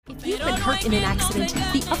If you've been hurt in an accident,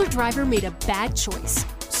 the other driver made a bad choice.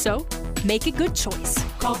 So, make a good choice.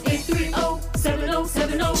 Call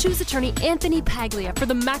 830-7070. Choose attorney Anthony Paglia for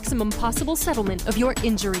the maximum possible settlement of your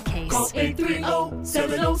injury case. Call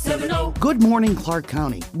 830-7070. Good morning, Clark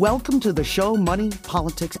County. Welcome to the show Money,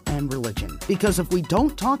 Politics, and Religion. Because if we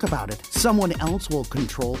don't talk about it, someone else will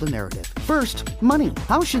control the narrative. First, money.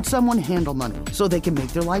 How should someone handle money so they can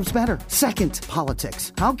make their lives better? Second,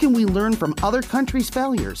 politics. How can we learn from other countries'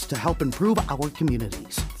 failures to help improve our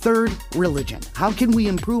communities? Third, religion. How can we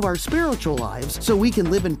improve our spiritual lives so we can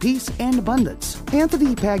live in peace and abundance?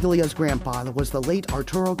 Anthony Paglia's grandfather was the late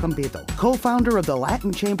Arturo Cambedo, co-founder of the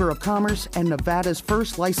Latin Chamber of Commerce and Nevada's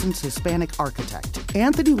first licensed Hispanic architect.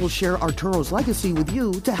 Anthony will share Arturo's legacy with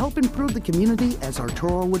you to help improve the community as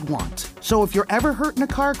Arturo would want. So if you're ever hurt in a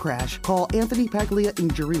car crash, call Anthony Paglia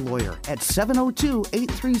Injury Lawyer at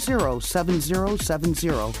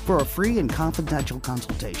 702-830-7070 for a free and confidential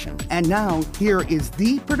consultation. And now, here is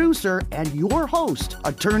the producer and your host,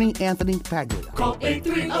 Attorney Anthony Paglia. Call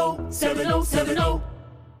 830-7070.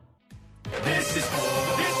 This is for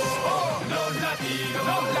los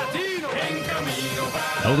latinos en camino.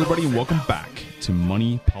 Hello, everybody, and welcome back to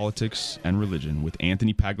Money, Politics, and Religion with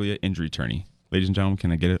Anthony Paglia, injury attorney. Ladies and gentlemen,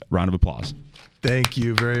 can I get a round of applause? Thank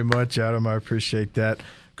you very much, Adam. I appreciate that.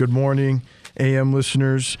 Good morning, AM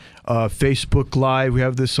listeners. Facebook Live. We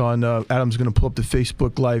have this on. Adam's going to pull up the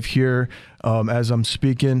Facebook Live here as I'm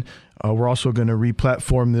speaking. We're also going to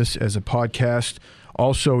re-platform this as a podcast.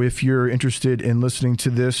 Also, if you're interested in listening to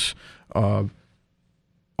this on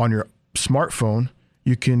your smartphone,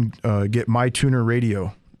 you can get MyTuner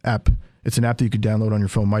Radio app. It's an app that you could download on your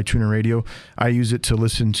phone, MyTuner Radio. I use it to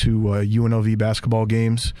listen to UNLV basketball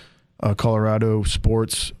games, Colorado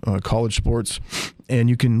sports, college sports, and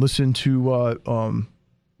you can listen to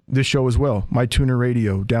this show as well, MyTuner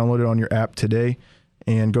Radio. Download it on your app today,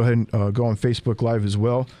 and go ahead and go on Facebook Live as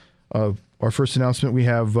well. Our first announcement, we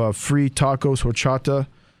have free tacos, horchata,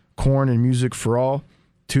 corn, and music for all,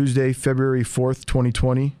 Tuesday, February 4th,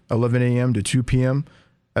 2020, 11 a.m. to 2 p.m.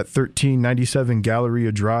 at 1397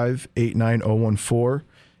 Galleria Drive, 89014.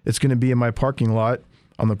 It's going to be in my parking lot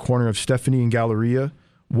on the corner of Stephanie and Galleria,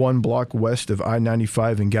 1 block west of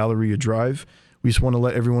I-95 and Galleria Drive. We just want to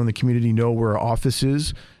let everyone in the community know where our office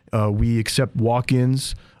is. We accept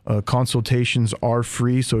walk-ins. Consultations are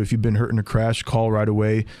free, so if you've been hurt in a crash, call right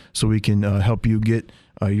away so we can help you get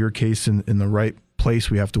your case in the right place.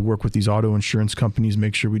 We have to work with these auto insurance companies,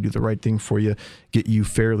 make sure we do the right thing for you, get you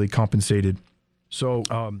fairly compensated. So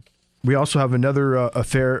we also have another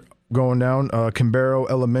affair going down, Cambero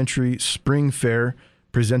Elementary Spring Fair,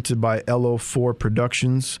 presented by LO4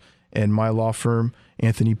 Productions and my law firm,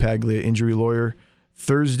 Anthony Paglia, injury lawyer,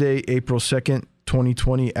 Thursday, April 2nd,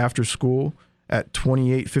 2020, after school at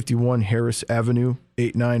 2851 Harris Avenue,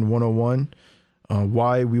 89101.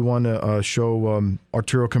 Why we want to show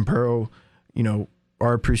Arturo Cambero,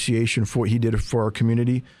 our appreciation for what he did for our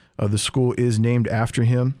community. The school is named after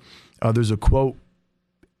him. There's a quote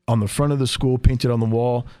on the front of the school painted on the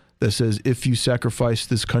wall that says, "If you sacrifice,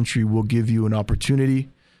 this country will give you an opportunity."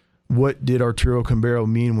 What did Arturo Cambero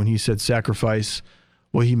mean when he said sacrifice?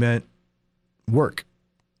 Well, he meant work.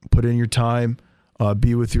 Put in your time,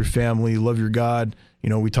 be with your family, love your God.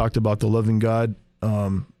 We talked about the loving God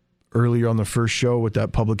earlier on the first show with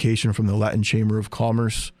that publication from the Latin Chamber of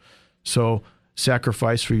Commerce. So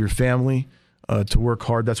sacrifice for your family, to work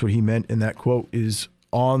hard. That's what he meant. And that quote is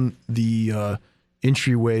on the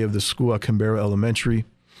entryway of the school at Cambero Elementary.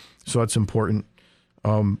 So that's important.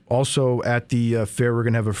 Also at the fair, we're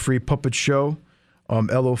going to have a free puppet show.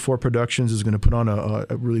 LO4 Productions is going to put on a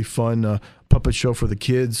really fun puppet show for the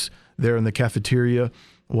kids there in the cafeteria.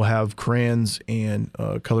 We'll have crayons and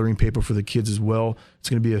coloring paper for the kids as well. It's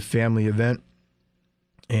going to be a family event.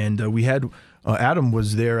 And we had Adam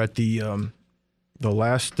was there at the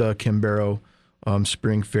last Cambero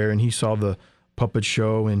Spring Fair, and he saw the puppet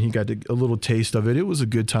show, and he got a little taste of it. It was a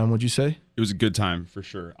good time, would you say? It was a good time for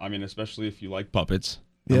sure. I mean, especially if you like puppets,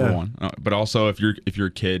 number one. But also if you're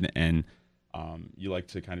a kid and you like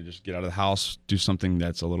to kind of just get out of the house, do something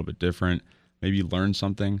that's a little bit different, maybe learn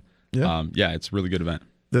something. Yeah, it's a really good event.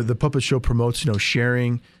 The puppet show promotes,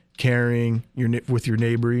 sharing, caring with your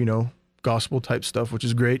neighbor, gospel type stuff, which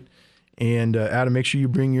is great. And Adam, make sure you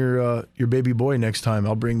bring your baby boy next time.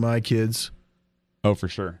 I'll bring my kids. Oh, for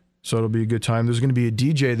sure. So it'll be a good time. There's going to be a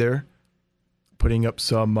DJ there putting up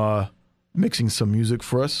some, mixing some music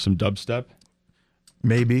for us. Some dubstep?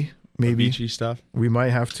 Maybe. Avicii stuff? We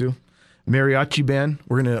might have to. Mariachi band.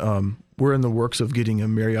 We're we're in the works of getting a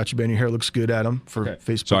mariachi band. Your hair looks good, Adam, for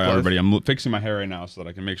Facebook Sorry, Live. everybody. I'm fixing my hair right now so that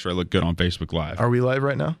I can make sure I look good on Facebook Live. Are we live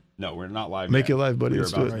right now? No, we're not live Make yet. it live, buddy. We're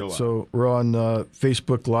Let's about do to go it. live. So we're on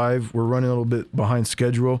Facebook Live. We're running a little bit behind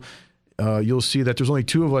schedule. You'll see that there's only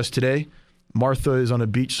 2 of us today. Martha is on a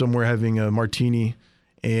beach somewhere having a martini,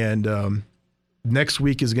 and next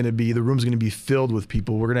week is going to be, the room's going to be filled with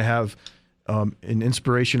people. We're going to have an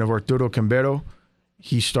inspiration of Arturo Cambero.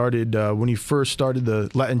 He started when he first started the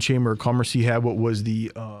Latin Chamber of Commerce. He had what was the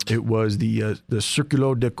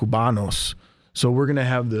Círculo de Cubanos. So we're going to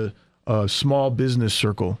have the small business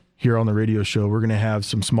circle here on the radio show. We're going to have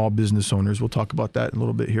some small business owners. We'll talk about that in a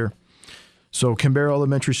little bit here. So Cambero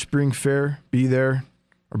Elementary Spring Fair, be there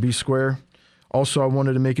or be square. Also, I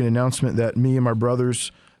wanted to make an announcement that me and my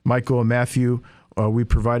brothers, Michael and Matthew, we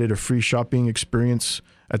provided a free shopping experience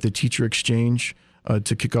at the Teacher Exchange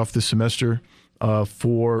to kick off the semester.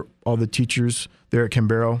 For all the teachers there at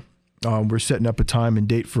Cambero. We're setting up a time and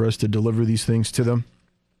date for us to deliver these things to them.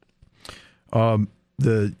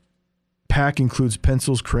 The pack includes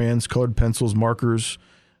pencils, crayons, colored pencils, markers.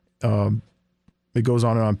 It goes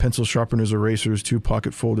on and on. Pencil sharpeners, erasers, 2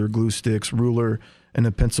 pocket folder, glue sticks, ruler, and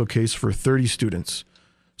a pencil case for 30 students.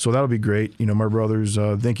 So that'll be great. You know, my brothers,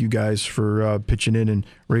 thank you guys for pitching in and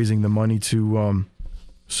raising the money to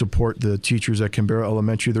support the teachers at Cambero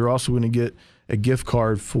Elementary. They're also going to get a gift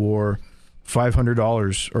card for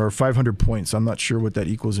 $500 or 500 points. I'm not sure what that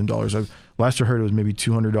equals in dollars. Last I heard it was maybe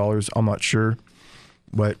 $200. I'm not sure.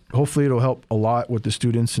 But hopefully it'll help a lot with the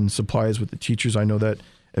students and supplies with the teachers. I know that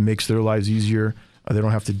it makes their lives easier. They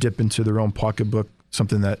don't have to dip into their own pocketbook,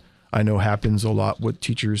 something that I know happens a lot with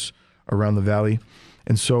teachers around the valley.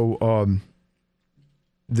 And so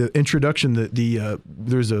the introduction,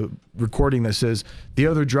 there's a recording that says, the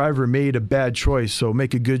other driver made a bad choice, so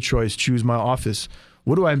make a good choice, choose my office.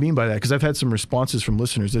 What do I mean by that? Because I've had some responses from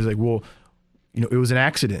listeners. They're like, well, you know, it was an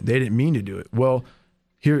accident. They didn't mean to do it. Well,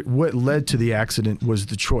 here, what led to the accident was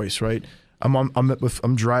the choice, right?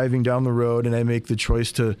 I'm driving down the road and I make the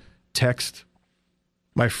choice to text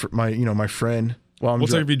my friend while I'm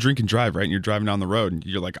It's like if you drink and drive, right? And you're driving down the road and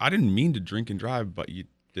you're like, I didn't mean to drink and drive, but you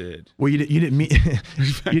did. Well, you didn't mean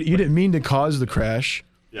you didn't mean to cause the crash,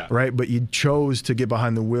 Yeah. right? But you chose to get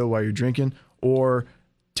behind the wheel while you're drinking, or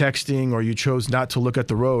texting, or you chose not to look at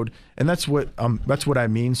the road, and that's what I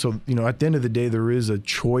mean. So you know, at the end of the day, there is a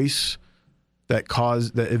choice that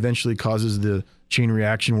eventually causes the chain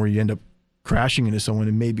reaction where you end up crashing into someone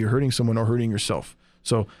and maybe hurting someone or hurting yourself.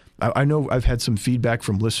 So I know I've had some feedback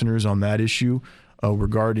from listeners on that issue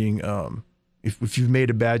regarding. If you've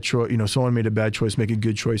made a bad choice, you know, someone made a bad choice, make a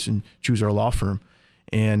good choice and choose our law firm.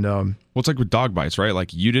 And well, it's like with dog bites, right?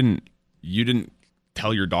 Like you didn't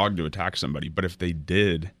tell your dog to attack somebody, but if they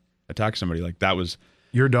did attack somebody, like that was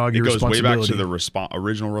your dog. Your it goes way back to responsibility. the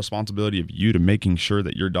original responsibility of you to making sure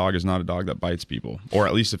that your dog is not a dog that bites people, or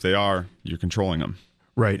at least if they are, you're controlling them,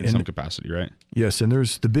 right? In some capacity, right? Yes, and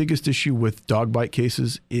there's the biggest issue with dog bite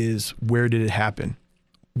cases is where did it happen?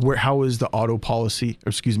 How is the the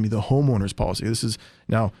homeowner's policy? This is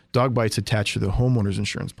now dog bites attached to the homeowner's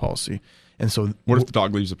insurance policy. And so what if the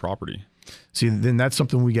dog leaves the property? See, then that's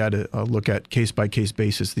something we got to look at case by case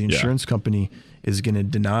basis. The insurance company is going to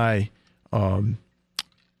deny a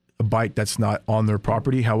bite that's not on their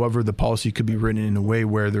property. However, the policy could be written in a way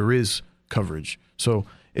where there is coverage. So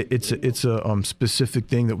it's a specific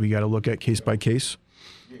thing that we got to look at case by case.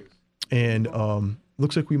 And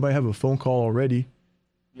looks like we might have a phone call already.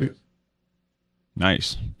 Yes.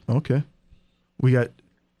 Nice. Okay. We got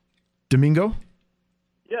Domingo?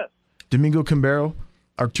 Yes. Domingo Cambero,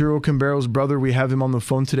 Arturo Cambero's brother. We have him on the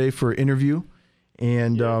phone today for an interview.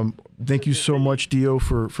 And thank you so much, Dio,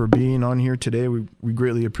 for being on here today. We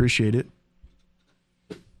greatly appreciate it.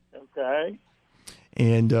 Okay.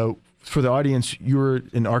 And for the audience, you're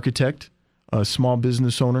an architect, a small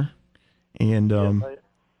business owner. And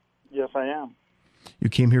yes, I am. You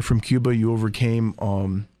came here from Cuba. You overcame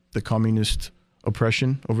the communist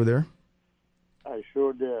oppression over there? I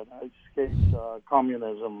sure did. I escaped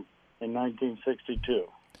communism in 1962.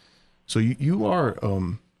 So you are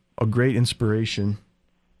a great inspiration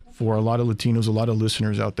for a lot of Latinos, a lot of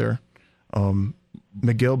listeners out there.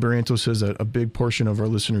 Miguel Barrientos says that a big portion of our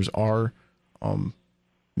listeners are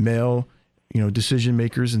male, decision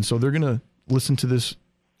makers, and so they're going to listen to this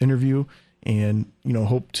interview and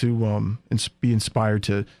hope to be inspired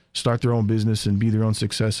to start their own business and be their own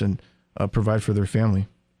success and provide for their family.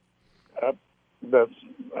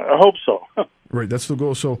 I hope so. Right, that's the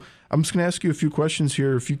goal. So I'm just going to ask you a few questions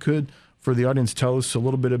here. If you could, for the audience, tell us a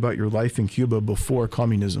little bit about your life in Cuba before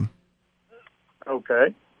communism.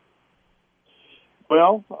 Okay.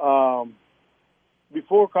 Well,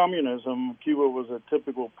 before communism, Cuba was a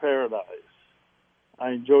typical paradise.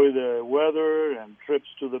 I enjoy the weather and trips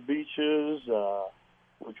to the beaches,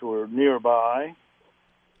 which were nearby.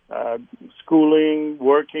 Schooling,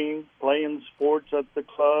 working, playing sports at the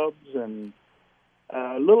clubs, and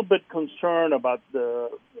a little bit concerned about the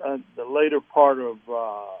later part of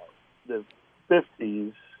the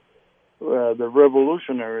 50s. The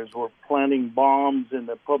revolutionaries were planting bombs in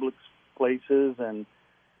the public places and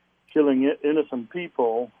killing innocent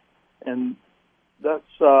people, and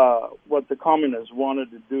that's what the communists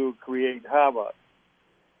wanted to do, create havoc.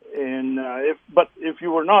 And if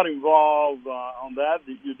you were not involved on that,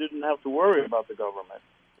 you didn't have to worry about the government.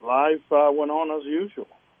 Life went on as usual.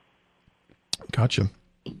 Gotcha.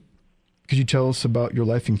 Could you tell us about your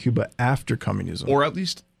life in Cuba after communism? Or at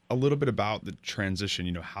least a little bit about the transition,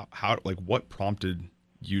 you know, how like what prompted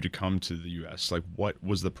you to come to the U.S.? Like, what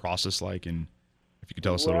was the process like? And if you could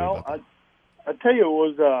tell us a little bit about that. I tell you,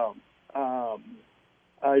 it was,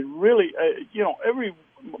 I really,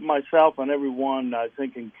 myself and everyone, I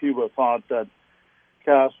think, in Cuba thought that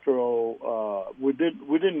Castro, we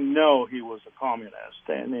didn't know he was a communist.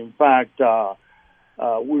 And in fact,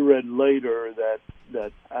 we read later that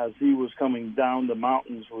as he was coming down the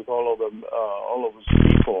mountains with all of his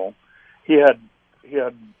people, he had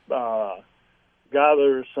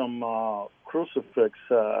gathered some crucifix,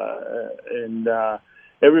 and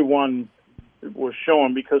everyone was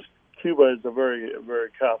showing, because Cuba is a very, very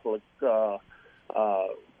Catholic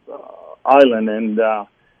island,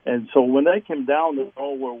 and so when they came down, they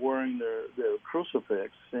all were wearing their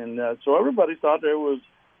crucifix, and so everybody thought there was,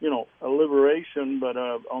 a liberation, but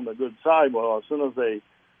on the good side. Well, as soon as they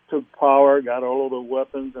took power, got all of the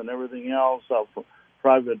weapons and everything else,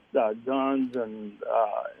 private guns and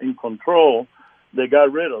in control, they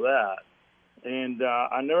got rid of that. And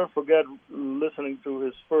I never forget listening to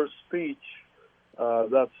his first speech.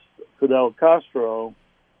 That's Fidel Castro,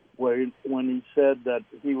 when he said that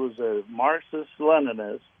he was a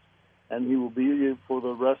Marxist-Leninist and he will be for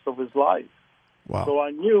the rest of his life. Wow. So I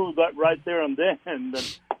knew that right there and then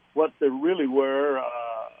that what they really were,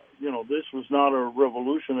 this was not a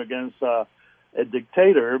revolution against a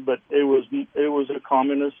dictator, but it was a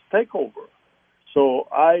communist takeover. So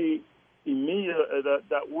I immediately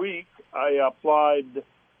that week I applied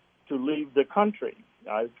to leave the country.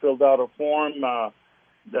 I filled out a form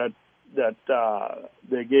that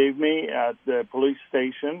they gave me at the police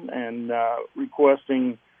station and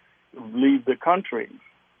requesting to leave the country.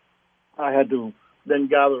 I had to then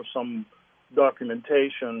gather some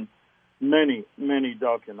documentation, many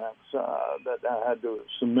documents that I had to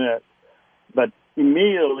submit. But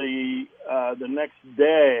immediately the next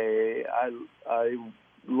day, I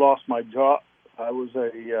lost my job. I was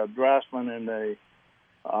a draftsman in the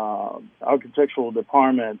architectural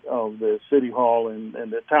department of the city hall in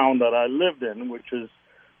the town that I lived in, which is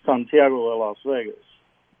Santiago de Las Vegas.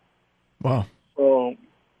 Wow. So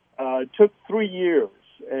it took 3 years,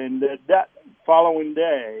 and that following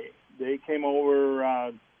day, they came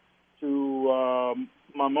over to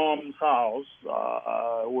my mom's house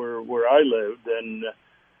where I lived, and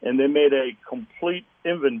they made a complete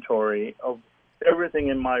inventory of everything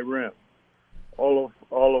in my room, all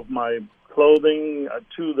of my clothing,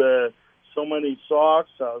 so many socks,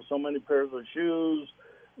 so many pairs of shoes,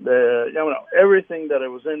 everything that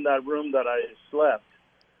was in that room that I slept.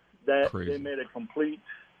 They made a complete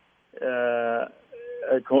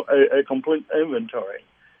complete inventory.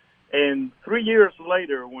 And 3 years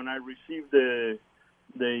later, when I received the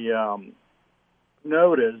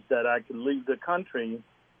notice that I could leave the country,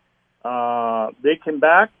 they came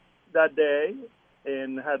back that day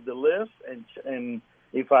and had the list, and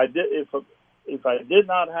if I did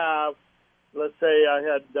not have, let's say I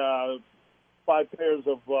had 5 pairs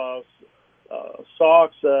of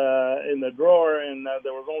socks in the drawer, and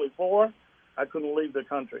there was only 4, I couldn't leave the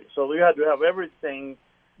country. So we had to have everything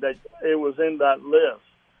that it was in that list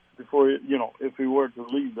before, if we were to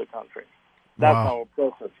leave the country. That's how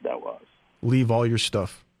oppressive that was. Leave all your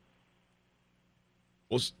stuff.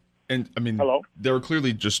 Well, and I mean, they were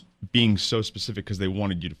clearly just being so specific because they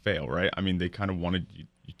wanted you to fail, right? I mean, they kind of wanted you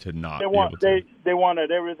to not be able to. They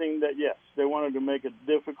wanted everything that, yes, they wanted to make it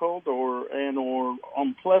difficult or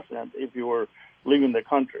unpleasant if you were leaving the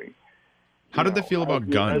country. How did they feel about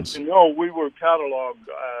guns? As you know, we were cataloged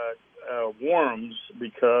worms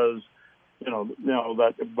because,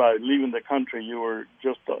 that by leaving the country, you were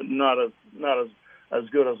just not as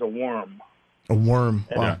good as a worm. A worm.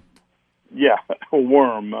 Wow. Yeah, a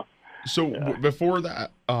worm. So before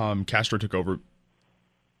that, Castro took over,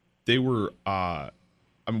 they were,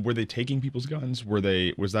 were they taking people's guns?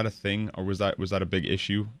 Was that a thing, or was that a big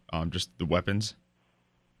issue? Just the weapons?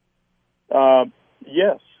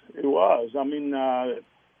 Yes, it was. I mean,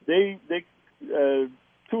 they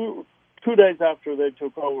 2 days after they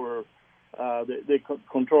took over, they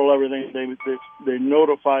control everything. They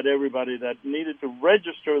notified everybody that needed to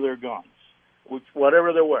register their guns, which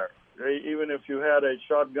whatever they were. Even if you had a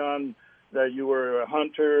shotgun, that you were a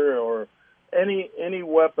hunter, or any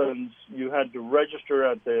weapons, you had to register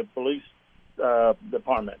at the police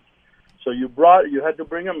department. So you had to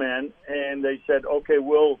bring them in, and they said, okay,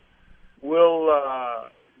 we'll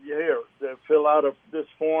here, they fill out this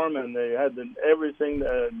form, and they had everything,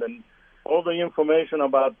 all the information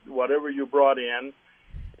about whatever you brought in,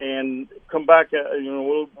 and come back.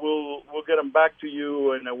 We'll get them back to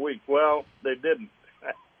you in a week. Well, they didn't,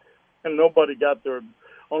 and nobody got their,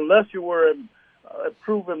 unless you were a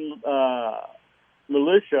proven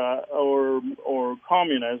militia or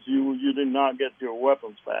communist, you did not get your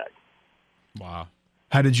weapons back. Wow.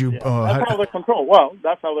 How did you? That's how they control. Well,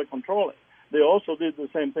 that's how they control it. They also did the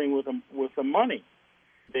same thing with the money.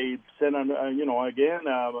 They said,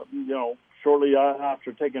 shortly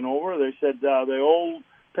after taking over, they said the old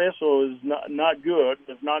peso is not good.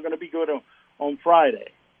 It's not going to be good on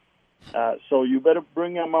Friday. So you better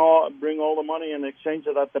bring all the money and exchange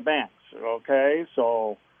it at the banks. Okay,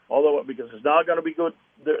 so because it's not going to be good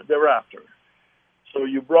thereafter. So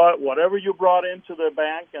you brought whatever you brought into the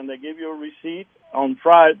bank, and they give you a receipt on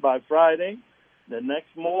by Friday. The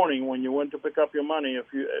next morning, when you went to pick up your money,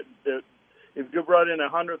 if you brought in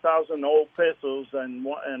 100,000 old pesos and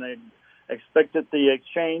expected the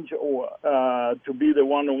exchange to be the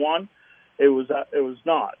 1-to-1, it was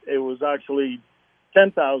not. It was actually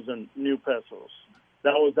 10,000 new pesos.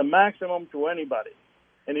 That was the maximum to anybody.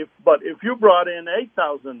 And if you brought in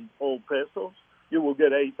 8,000 old pesos, you will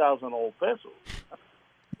get 8,000 old pesos.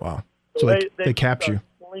 Wow. So they capped you.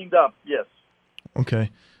 Cleaned up, yes. Okay.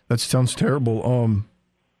 That sounds terrible.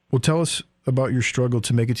 Well, tell us about your struggle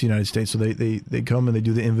to make it to the United States. So they come and they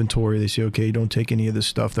do the inventory. They say, okay, don't take any of this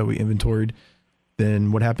stuff that we inventoried.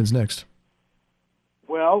 Then what happens next?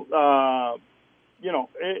 Well,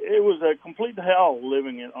 it was a complete hell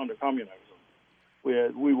living under communism.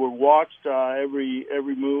 We were watched every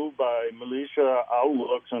move by militia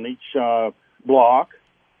outlooks on each block.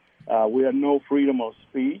 We had no freedom of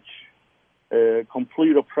speech.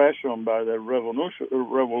 Complete oppression by the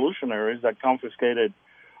revolutionaries that confiscated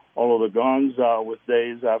all of the guns with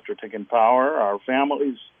days after taking power. Our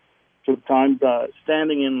families took time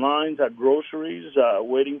standing in lines at groceries,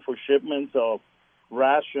 waiting for shipments of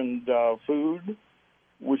rationed food,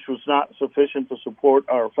 which was not sufficient to support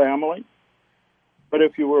our family. But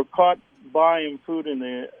if you were caught buying food in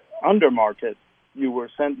the undermarket, you were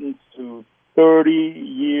sentenced to 30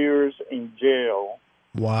 years in jail.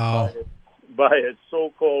 Wow. By a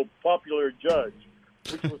so-called popular judge,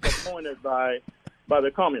 which was appointed by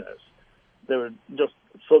the communists. They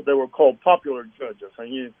were called popular judges.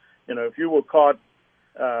 And if you were caught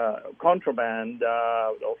contraband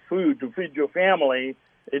of food to feed your family,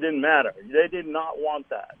 it didn't matter. They did not want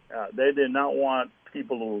that. They did not want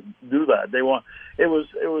people to do that. It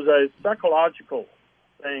was a psychological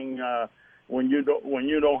thing. When you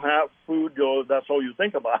don't have food, that's all you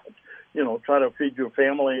think about. Try to feed your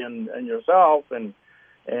family and yourself, and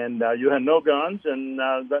you had no guns, and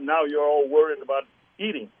now you're all worried about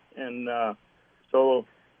eating, and so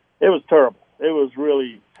it was terrible. It was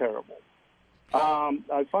really terrible.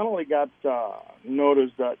 I finally got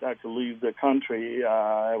notice that I could leave the country.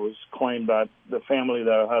 It was claimed that the family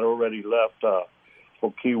that had already left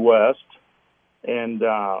for Key West, and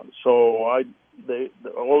so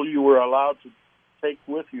all you were allowed to take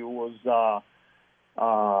with you was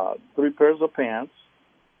 3 pairs of pants,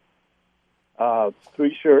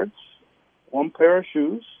 3 shirts, 1 pair of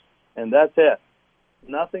shoes, and that's it.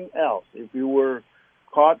 Nothing else. If you were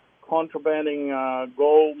caught contrabanding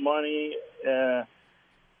gold, money,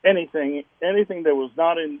 anything that was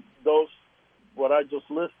not in those what I just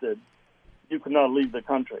listed, you could not leave the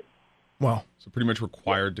country. Wow. So pretty much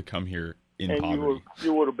required to come here in poverty. And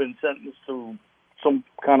you would have been sentenced to some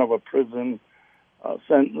kind of a prison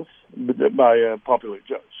sentence by a popular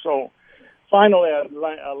judge. So finally, I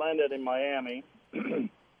landed in Miami,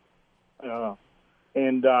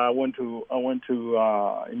 and I went to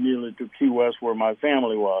immediately to Key West, where my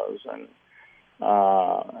family was, and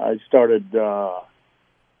I started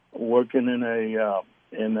working in a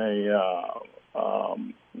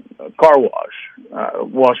car wash,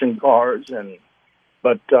 washing cars,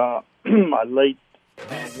 but my late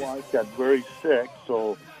wife got very sick,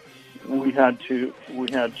 so we had to.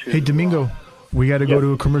 Hey, Domingo, we got to go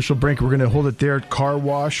to a commercial break. We're going to hold it there. Car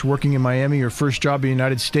wash, working in Miami, your first job in the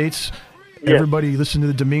United States. Everybody listen to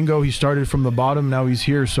the Domingo. He started from the bottom. Now he's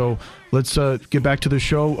here. So let's get back to the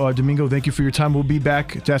show. Domingo, thank you for your time. We'll be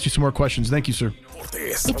back to ask you some more questions. Thank you, sir.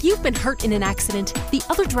 If you've been hurt in an accident, the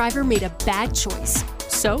other driver made a bad choice.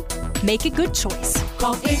 So, make a good choice.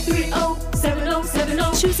 Call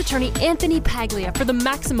 830-7070. Choose attorney Anthony Paglia for the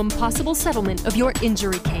maximum possible settlement of your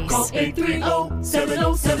injury case. Call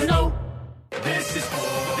 830-7070. This is for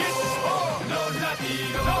los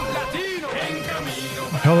Latinos en camino.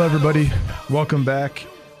 Hello, everybody. Welcome back.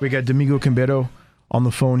 We got Domingo Cambero on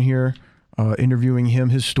the phone here, interviewing him,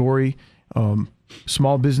 his story.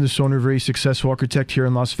 Small business owner, very successful architect here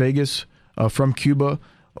in Las Vegas, from Cuba,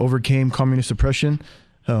 overcame communist oppression.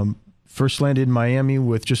 First landed in Miami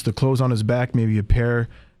with just the clothes on his back, maybe a pair,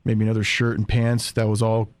 maybe another shirt and pants. That was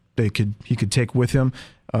all he could take with him.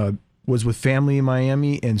 Was with family in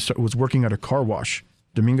Miami and was working at a car wash.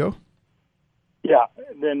 Domingo? Yeah.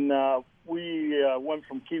 Then we went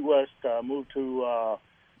from Key West, moved to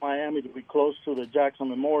Miami to be close to the Jackson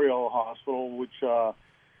Memorial Hospital, which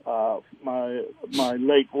my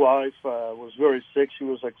late wife was very sick. She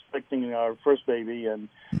was expecting our first baby, and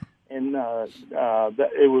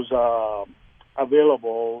it was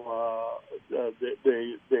available,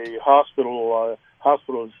 the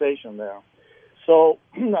hospitalization there. So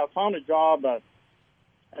I found a job at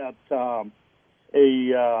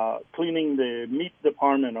cleaning the meat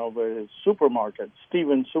department of a supermarket,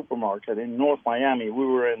 Stevens Supermarket in North Miami. We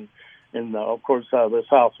were in of course, the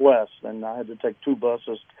Southwest, and I had to take 2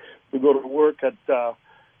 buses to go to work at start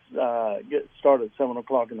at 7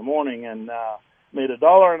 o'clock in the morning, and made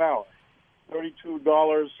 $1 an hour,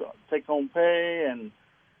 $32 take-home pay, and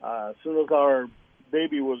as soon as our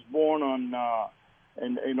baby was born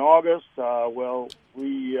in August,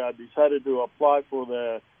 we decided to apply for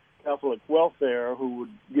the Catholic Welfare, who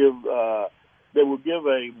would give a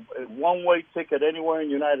one-way ticket anywhere in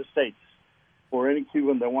the United States for any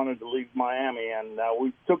Cuban that wanted to leave Miami, and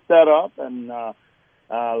we took that up and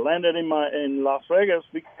landed in Las Vegas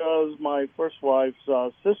because my first wife's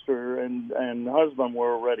sister and husband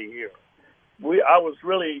were already here. I was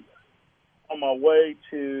really on my way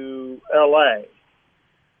to L.A.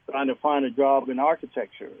 trying to find a job in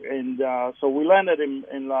architecture, and so we landed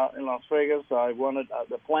in Las Vegas.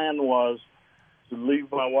 The plan was to leave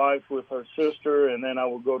my wife with her sister, and then I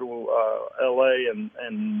would go to L.A.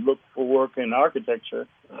 and look for work in architecture.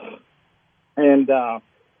 And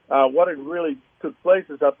what it really took place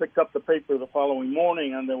is I picked up the paper the following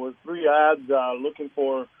morning, and there were 3 ads looking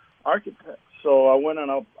for architects. So I went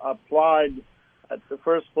and applied. At the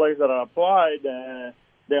first place that I applied,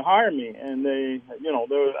 they hired me, and they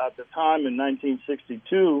were, at the time in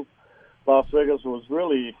 1962, Las Vegas was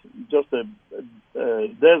really just a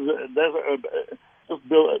desert, just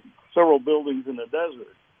built several buildings in the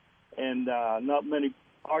desert, and not many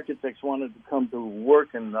architects wanted to come to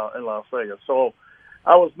work in Las Vegas. So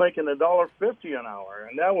I was making $1.50 an hour,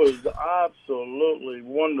 and that was absolutely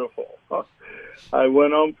wonderful. I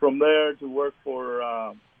went on from there to work for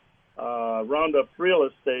Roundup Real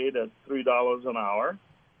Estate at $3 an hour.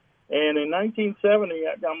 And in 1970,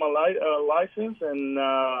 I got my license, and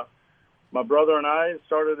my brother and I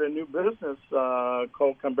started a new business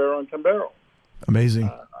called Cambero & Cambero. Amazing.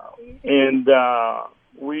 And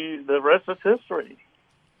the rest is history.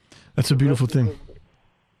 That's a beautiful thing.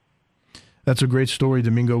 That's a great story,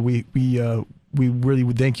 Domingo. We really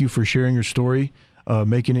would thank you for sharing your story,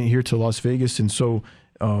 making it here to Las Vegas. And so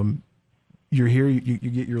you're here, you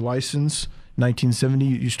get your license, 1970,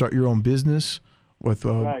 you start your own business with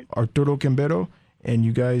Right. Arturo Cambero, and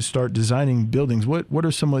you guys start designing buildings. What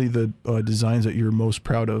are some of the designs that you're most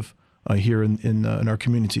proud of here in our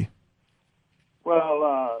community? Well,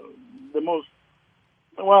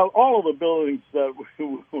 all of the buildings that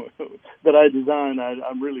I designed,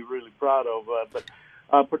 I'm really, really proud of. But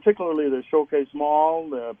particularly the Showcase Mall,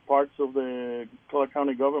 the parts of the Clark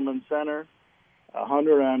County Government Center,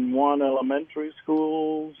 101 elementary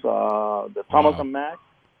schools, the Thomas and Mack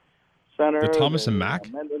Center. The Thomas and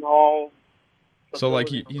Mack? Mendenhall. So, like,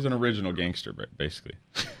 he's an original gangster, basically.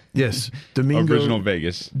 Yes. Domingo. Original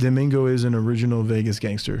Vegas. Domingo is an original Vegas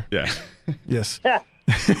gangster. Yeah. Yes.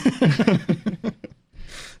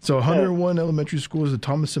 So 101 elementary schools, the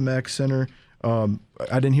Thomas and Mack Center. I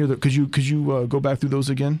didn't hear that. Could you go back through those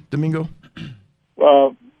again, Domingo?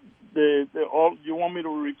 You want me to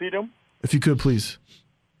repeat them? If you could, please.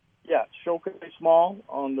 Yeah, Showcase Mall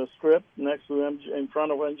on the Strip next to in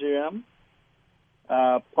front of MGM.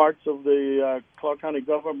 Parts of the Clark County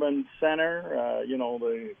Government Center,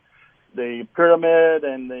 the Pyramid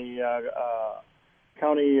and the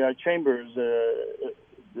county chambers.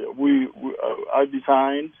 I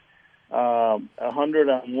designed.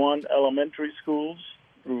 101 elementary schools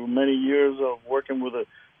through many years of working with the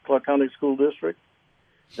Clark County School District,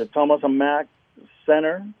 the Thomas and Mack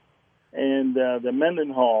Center, and the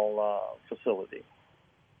Mendenhall facility.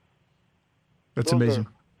 That's Those amazing.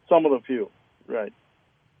 are some of the few, right?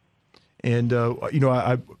 And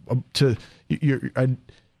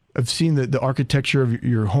I've seen the architecture of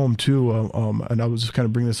your home too, and I was just kind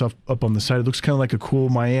of bringing this up on the side. It looks kind of like a cool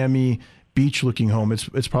Miami beach looking home.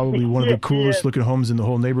 It's probably one of the coolest looking homes in the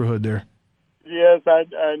whole neighborhood there. Yes,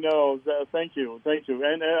 I know. Thank you,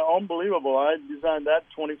 and unbelievable. I designed that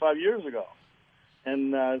 25 years ago,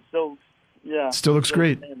 and still looks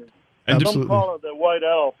great. Standard. Absolutely. Some call it the white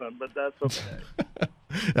elephant, but that's okay.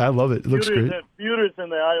 I love it. It looks great. Beauty's in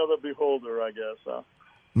the eye of the beholder, I guess.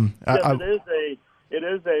 It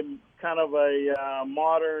is a kind of a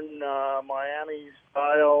modern Miami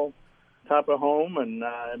style type of home, and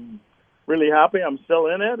I'm really happy. I'm still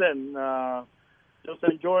in it, and just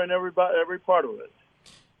enjoying every part of it.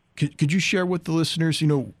 Could you share with the listeners?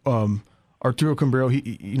 Arturo Cambrero,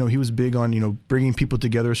 he was big on bringing people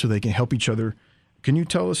together so they can help each other. Can you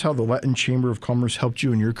tell us how the Latin Chamber of Commerce helped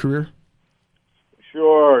you in your career?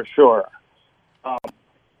 Sure.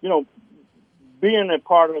 Being a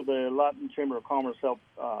part of the Latin Chamber of Commerce helped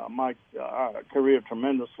my career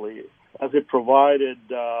tremendously, as it provided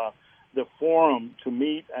the forum to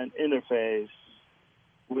meet and interface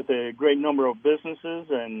with a great number of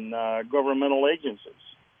businesses and governmental agencies.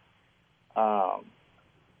 I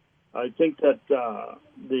think that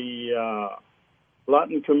the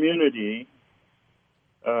Latin community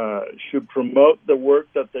should promote the work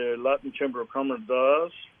that the Latin Chamber of Commerce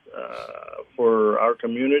does for our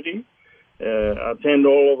community, attend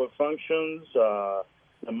all of the functions, the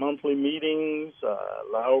monthly meetings,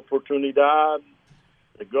 La Oportunidad,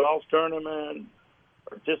 the golf tournament,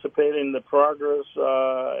 participate in the progress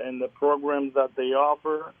and the programs that they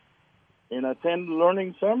offer, and attend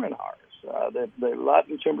learning seminars. The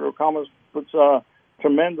Latin Chamber of Commerce puts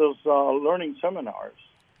tremendous learning seminars.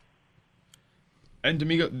 And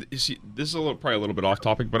Domingo, this is probably a little bit off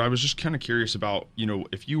topic, but I was just kind of curious about,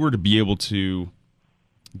 if you were to be able to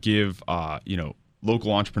give,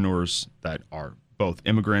 local entrepreneurs that are both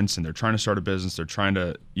immigrants and they're trying to start a business, they're trying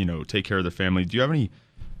to, take care of their family. Do you have any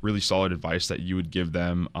really solid advice that you would give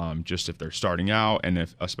them, just if they're starting out, and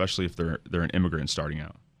especially if they're an immigrant starting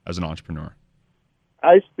out as an entrepreneur?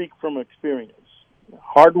 I speak from experience.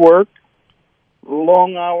 Hard work,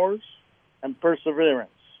 long hours, and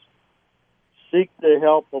perseverance. Seek the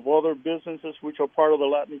help of other businesses which are part of the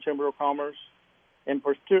Latin Chamber of Commerce, and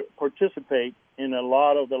participate in a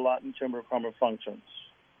lot of the Latin Chamber of Commerce functions.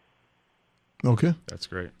 Okay, that's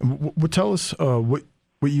great. Tell us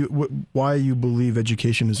why you believe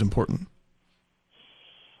education is important.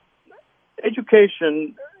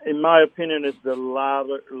 Education, in my opinion, is the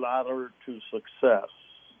ladder to success.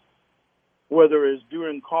 Whether it's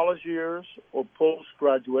during college years or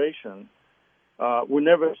post-graduation, we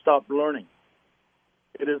never stop learning.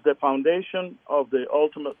 It is the foundation of the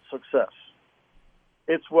ultimate success.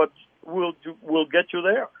 It's what will get you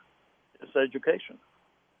there. It's education.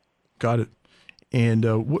 Got it. And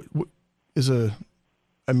what is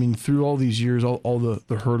through all these years, all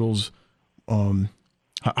the hurdles,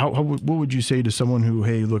 what would you say to someone who,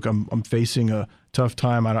 hey, look, I'm facing a tough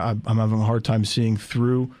time. I'm having a hard time seeing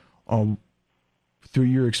through. Through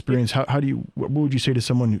your experience, what would you say to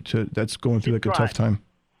someone that's going through a tough time?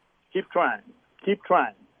 Keep trying,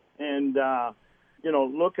 and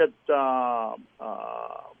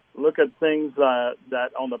look at things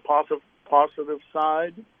that on the positive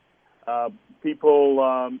side.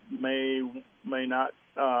 People may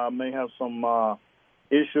have some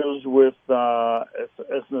issues with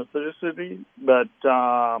ethnicity, but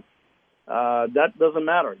that doesn't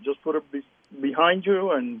matter. Just put it behind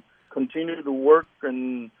you and continue to work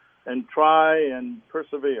and try and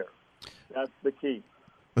persevere. That's the key.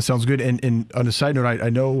 That sounds good. And on a side note, I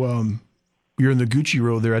know you're in the Gucci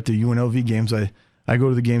row there at the UNLV games. I go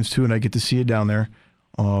to the games too, and I get to see it down there.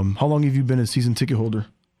 How long have you been a season ticket holder?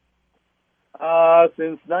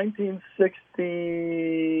 Since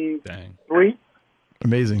 1963. Dang.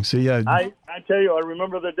 Amazing. So yeah, I tell you, I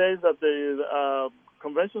remember the days at the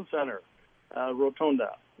convention center,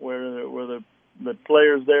 Rotunda, where the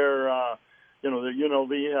players there, the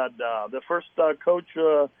UNLV had the first coach.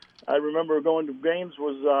 I remember going to games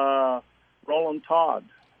was Roland Todd,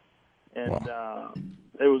 and wow.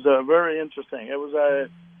 It was very interesting. It was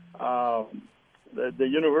the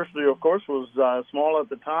university, of course, was small at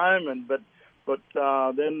the time, but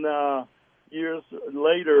then years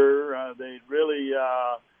later they really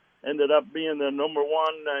ended up being the number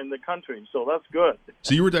one in the country. So that's good.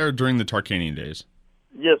 So you were there during the Tarkanian days?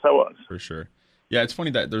 Yes, I was. For sure. Yeah, it's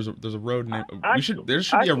funny that there's a road named. There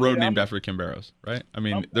should be a road named after Kim Barrows, right? I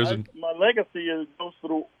mean, my legacy goes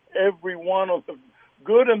through every one of the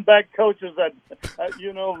good and bad coaches that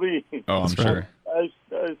UNLV. Oh, I'm sure. I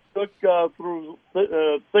stuck through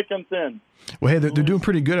thick and thin. Well, hey, they're doing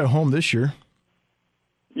pretty good at home this year.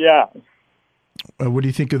 Yeah. What do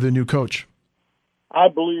you think of the new coach? I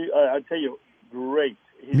believe, I tell you, great.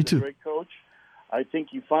 He's Me too. a great coach. I think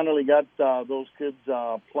he finally got those kids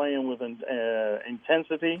playing with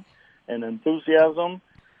intensity and enthusiasm.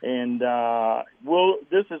 And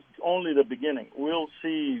this is only the beginning. We'll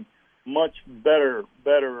see much better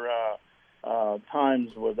times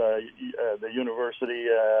with the university,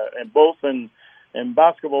 and both in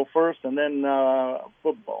basketball first and then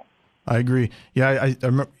football. I agree. Yeah, I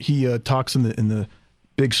remember he talks in the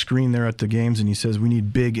big screen there at the games, and he says we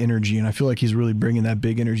need big energy, and I feel like he's really bringing that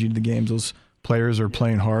big energy to the games. Those players are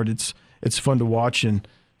playing hard. It's fun to watch, and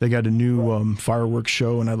they got a new fireworks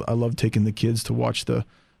show, and I love taking the kids to watch the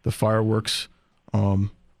fireworks.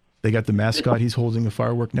 They got the mascot. He's holding a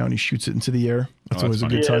firework now, and he shoots it into the air. That's always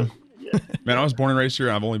funny. a good time. Yeah. Man, I was born and raised here,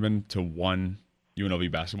 and I've only been to one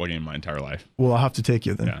UNLV basketball game my entire life. Well, I'll have to take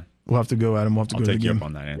you then. Yeah. We'll have to go, Adam. We'll have to go to the game. I'll take you up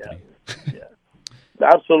on that, Anthony. Yeah.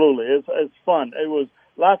 Absolutely. It's fun. It was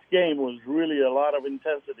last game was really a lot of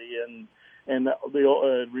intensity, and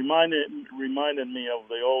reminded me of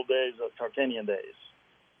the old days of Tarkanian days.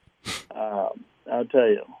 I'll tell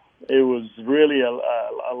you, it was really a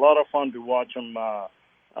lot of fun to watch them.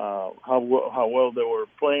 How well they were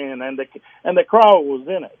playing, and the crowd was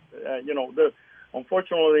in it.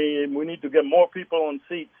 Unfortunately, we need to get more people on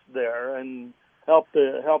seats there and help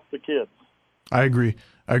the kids. I agree.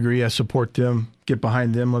 I support them. Get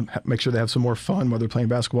behind them. Make sure they have some more fun while they're playing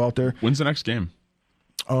basketball out there. When's the next game?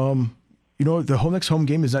 The whole next home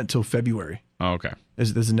game is not until February. Oh, okay.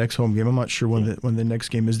 Is the next home game? I'm not sure when the next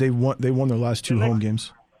game is. They won their last two home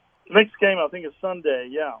games. Next game, I think, is Sunday.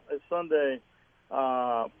 Yeah, it's Sunday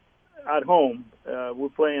at home. We're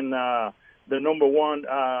playing the number one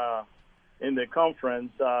in the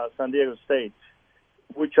conference, San Diego State,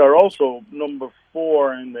 which are also number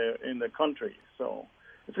 4 in the country. So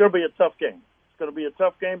it's going to be a tough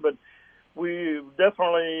game. But we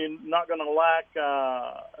definitely not going to lack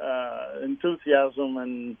enthusiasm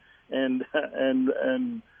and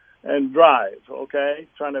drive. Okay,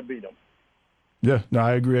 trying to beat them. Yeah, no,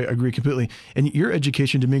 I agree completely. And your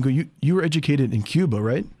education, Domingo, you were educated in Cuba,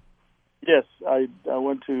 right? Yes, I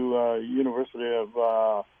went to University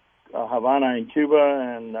of Havana in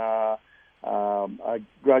Cuba, and I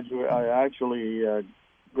actually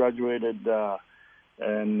graduated,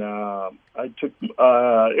 and I took.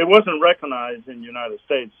 It wasn't recognized in the United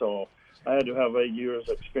States, so I had to have 8 years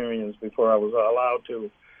experience before I was allowed to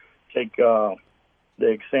take the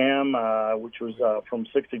exam, which was from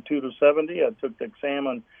 62 to 70. I took the exam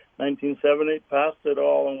in 1970, passed it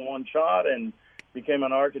all in one shot, and became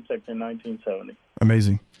an architect in 1970.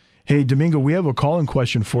 Amazing. Hey, Domingo, we have a call-in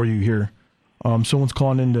question for you here. Someone's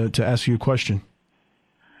calling in to ask you a question.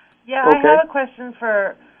 Yeah, okay. I have a question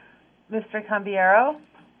for Mr. Cambiero.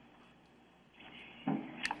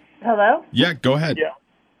 Hello? Yeah, go ahead. Yeah.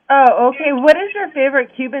 Oh, okay. What is your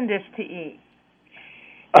favorite Cuban dish to eat?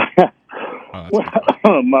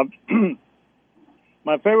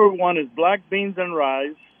 My favorite one is black beans and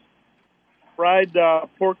rice, fried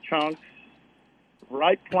pork chunks,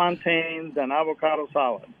 ripe plantains, and avocado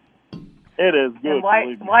salad. It is good. And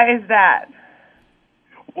why is that?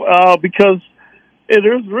 Because it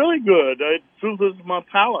is really good. It soothes my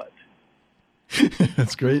palate.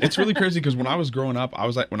 That's great. It's really crazy because when I was growing up,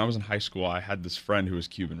 when I was in high school, I had this friend who was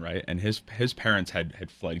Cuban, right? And his parents had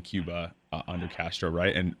fled Cuba under Castro,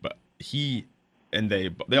 right? But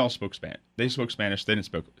they all spoke Spanish. They spoke Spanish. They didn't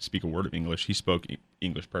speak a word of English. He spoke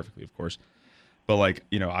English perfectly, of course. But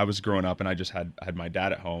I was growing up, and I just had my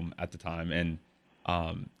dad at home at the time, and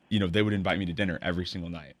they would invite me to dinner every single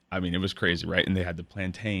night. I mean, it was crazy, right? And they had the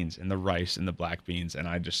plantains and the rice and the black beans, and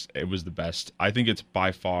it was the best. I think it's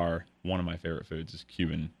by far one of my favorite foods is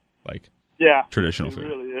Cuban, traditional food.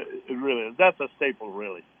 It really is. That's a staple,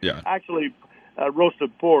 really. Yeah. Actually,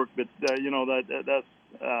 roasted pork, but that's in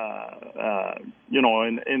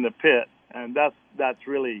the pit, and that's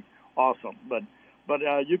really awesome. But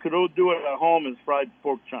you could do it at home as fried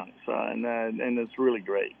pork chunks, and it's really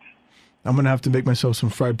great. I'm going to have to make myself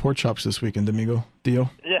some fried pork chops this weekend, Domingo.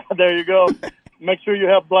 Deal? Yeah, there you go. Make sure you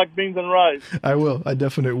have black beans and rice. I will. I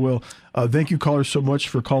definitely will. Thank you, caller, so much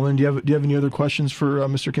for calling. Do you have any other questions for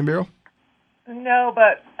Mr.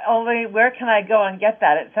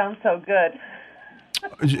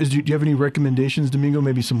 Do you have any recommendations, Domingo?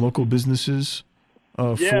 Maybe some local businesses?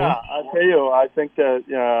 Yeah, I tell you, I think that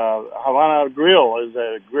Havana Grill is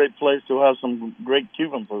a great place to have some great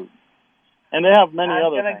Cuban food, and they have many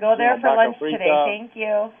other. I'm gonna go there for lunch today. Thank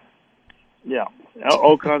you. Yeah,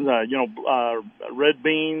 all kinds of red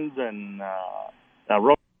beans and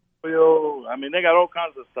rojo. I mean, they got all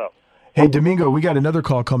kinds of stuff. Hey, Domingo, we got another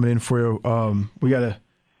call coming in for you. We gotta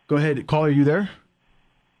go ahead. Caller, are you there?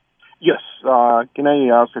 Yes. Can I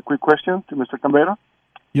ask a quick question to Mr. Cambera?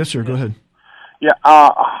 Yes, sir. Go ahead. Yeah.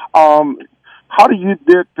 How do you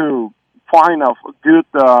did to find a good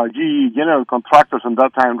GE general contractors in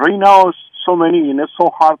that time? Right now, it's so many, and it's so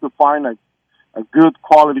hard to find a good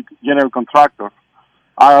quality general contractor.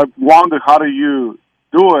 I wonder how do you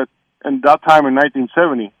do it in that time in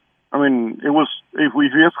 1970? I mean, it was if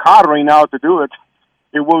it's hard right now to do it,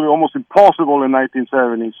 it will be almost impossible in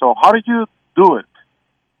 1970. So how did you do it?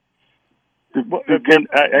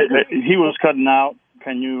 He was cutting out.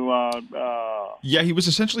 Can you? Yeah, he was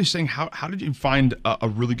essentially saying, how did you find a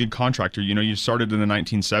really good contractor? You know, you started in the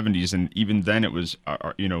 1970s, and even then it was,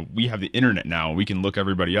 we have the internet now. We can look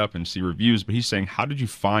everybody up and see reviews. But he's saying, how did you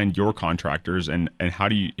find your contractors, and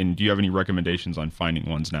do you have any recommendations on finding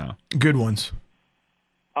ones now? Good ones.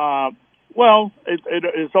 Well,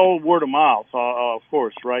 it's all word of mouth, of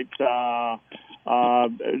course, right? The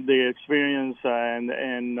experience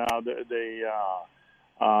and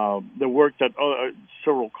the work that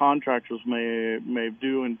several contractors may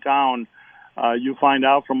do in town, you find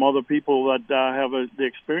out from other people that have the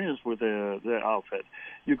experience with the outfit.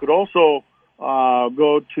 You could also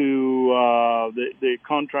go to the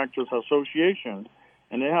Contractors Association,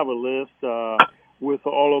 and they have a list with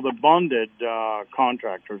all of the bonded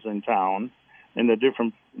contractors in town in the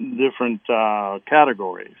different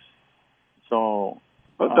categories. So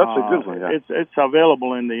that's a good one. Yeah. It's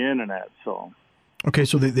available in the internet. So. Okay,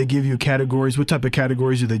 so they give you categories. What type of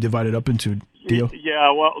categories do they divide it up into, Dio?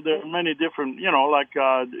 Yeah, well, there are many different, you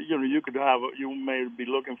may be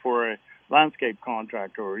looking for a landscape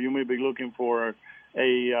contractor, or you may be looking for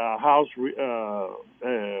a house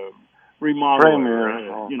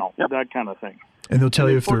remodeler, that kind of thing. And they'll tell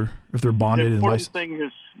you if they're bonded and licensed. The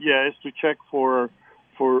important thing is to check for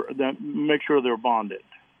them, make sure they're bonded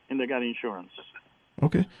and they got insurance.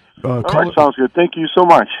 Okay. All right, sounds good. Thank you so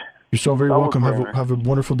much. You're so very welcome. Have a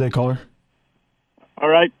wonderful day, caller. All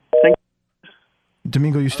right. Thank you.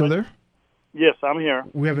 Domingo, you still there? Yes, I'm here.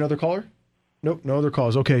 We have another caller? Nope, no other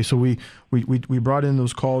calls. Okay, so we brought in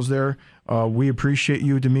those calls there. We appreciate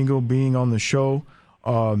you, Domingo, being on the show.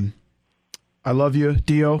 I love you,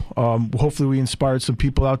 Dio. Hopefully we inspired some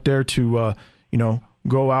people out there to,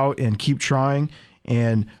 go out and keep trying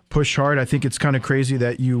and push hard. I think it's kind of crazy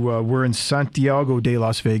that you were in Santiago de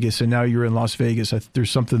Las Vegas and now you're in Las Vegas.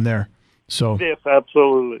 There's something there. So yes,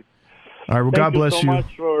 absolutely. All right. Well, God bless you. Thank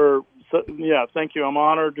you so much thank you. I'm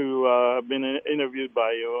honored to have been interviewed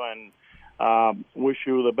by you and wish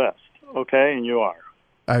you the best. Okay, and you are.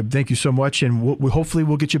 Thank you so much, and hopefully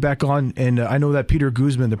we'll get you back on. And I know that Peter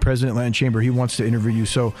Guzman, the president of Latin Chamber, he wants to interview you.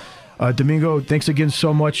 So, Domingo, thanks again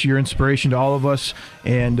so much. Your inspiration to all of us,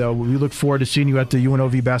 and we look forward to seeing you at the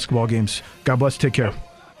UNLV basketball games. God bless. Take care.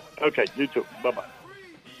 Okay, you too. Bye-bye.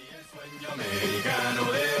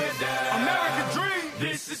 American dream.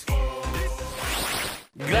 This is for.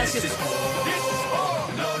 Gracias. This is for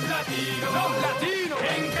los latinos. Los latinos.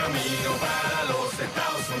 En camino para los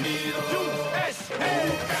Estados Unidos.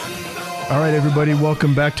 All right, everybody,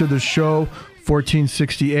 welcome back to the show,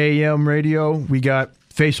 1460 AM radio. We got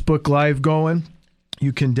Facebook Live going.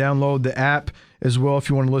 You can download the app as well if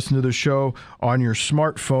you want to listen to the show on your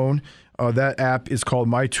smartphone. That app is called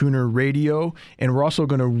MyTuner Radio, and we're also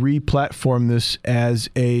going to re-platform this as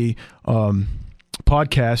a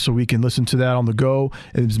podcast so we can listen to that on the go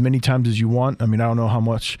as many times as you want. I mean, I don't know how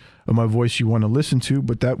much of my voice you want to listen to,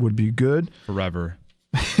 but that would be good. Forever.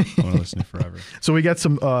 I want to listen forever. So we got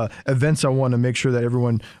some events I want to make sure that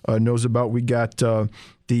everyone knows about. We got the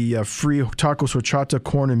free Tacos Horchata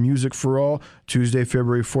Corn and Music for All, Tuesday,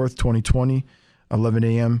 February 4th, 2020, 11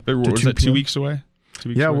 a.m. Was that 2 weeks away? 2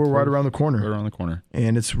 weeks away? We're right around the corner. Right around the corner.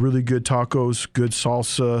 And it's really good tacos, good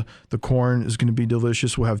salsa. The corn is going to be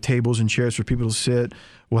delicious. We'll have tables and chairs for people to sit.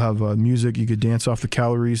 We'll have music. You could dance off the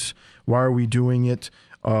calories. Why are we doing it?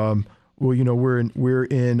 Well, we're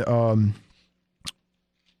in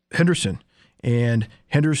Henderson, and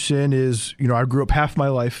Henderson is, I grew up half my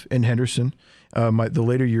life in Henderson, the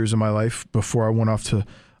later years of my life before I went off to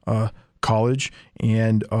college,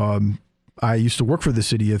 and I used to work for the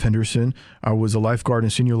city of Henderson. I was a lifeguard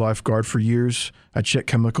and senior lifeguard for years. I checked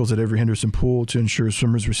chemicals at every Henderson pool to ensure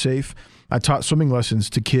swimmers were safe. I taught swimming lessons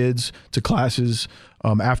to kids, to classes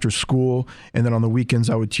after school, and then on the weekends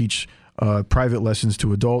I would teach private lessons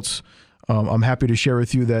to adults. I'm happy to share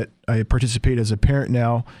with you that I participate as a parent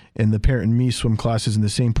now in the Parent and Me swim classes in the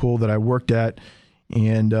same pool that I worked at.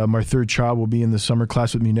 And my third child will be in the summer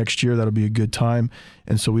class with me next year. That'll be a good time.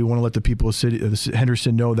 And so we want to let the people of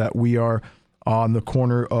Henderson know that we are on the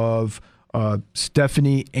corner of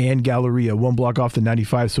Stephanie and Galleria, 1 block off the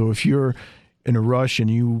 95. So if you're in a rush and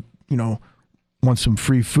you want some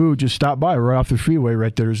free food, just stop by right off the freeway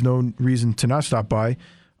right there. There's no reason to not stop by.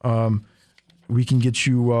 We can get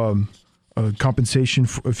you compensation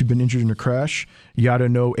if you've been injured in a crash. You got to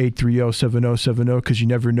know 830-7070 because you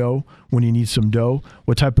never know when you need some dough.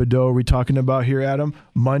 What type of dough are we talking about here, Adam?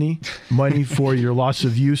 Money for your loss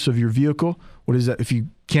of use of your vehicle. What is that? If you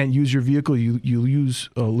can't use your vehicle, you lose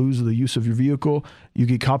the use of your vehicle. You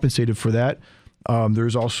get compensated for that.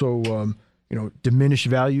 There's also diminished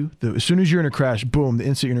value. As soon as you're in a crash, boom, the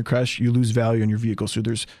instant you're in a crash, you lose value on your vehicle. So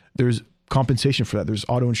there's compensation for that. There's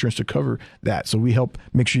auto insurance to cover that. So we help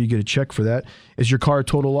make sure you get a check for that. Is your car a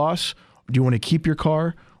total loss? Do you want to keep your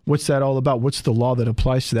car? What's that all about? What's the law that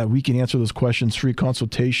applies to that? We can answer those questions, free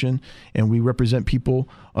consultation, and we represent people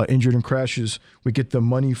injured in crashes. We get the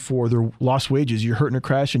money for their lost wages. You're hurt in a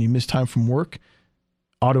crash and you miss time from work.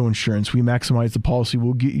 Auto insurance, we maximize the policy.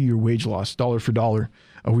 We'll get you your wage loss, dollar for dollar.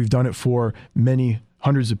 We've done it for many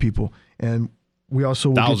hundreds of people. And we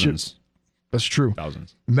also will thousands. Get you. That's true.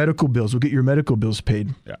 Thousands. Medical bills. We'll get your medical bills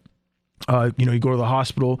paid. Yeah. You go to the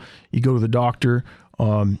hospital, you go to the doctor,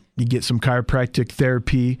 you get some chiropractic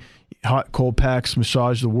therapy, hot, cold packs,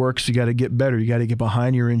 massage, the works. You got to get better. You got to get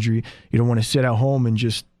behind your injury. You don't want to sit at home and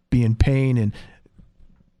just be in pain and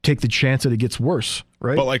take the chance that it gets worse,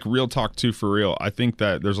 right? But like real talk too, for real, I think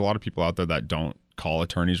that there's a lot of people out there that don't call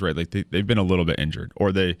attorneys, right? Like they've been a little bit injured,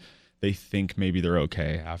 or they think maybe they're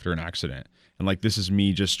okay after an accident. And like, this is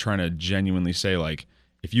me just trying to genuinely say, like,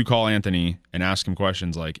 if you call Anthony and ask him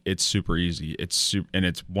questions, like, it's super easy. And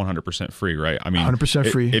it's 100% free, right? I mean,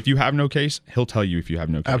 100% free. If you have no case, he'll tell you if you have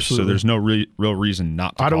no case. Absolutely. So there's no real reason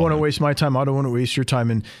not to. I don't want to him. waste my time. I don't want to waste your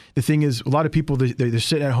time. And the thing is, a lot of people, they're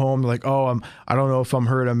sitting at home like, oh, I don't know if I'm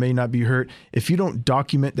hurt. I may not be hurt. If you don't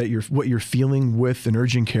document that what you're feeling with an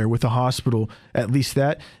urgent care, with a hospital, at least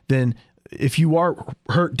that, then if you are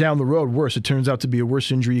hurt down the road, worse, it turns out to be a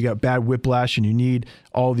worse injury, you got bad whiplash and you need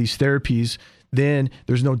all these therapies, then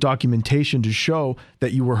there's no documentation to show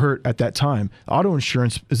that you were hurt at that time. Auto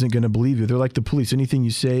insurance isn't going to believe you. They're like the police. Anything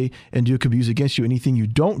you say and do could be used against you. Anything you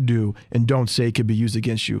don't do and don't say could be used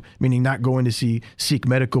against you, meaning not going to seek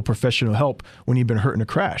medical professional help when you've been hurt in a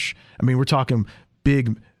crash. I mean, we're talking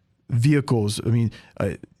big vehicles. I mean,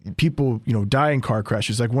 people, die in car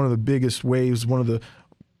crashes. Like one of the biggest ways, one of the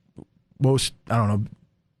most,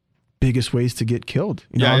 biggest ways to get killed.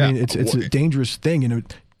 I mean, it's a dangerous thing.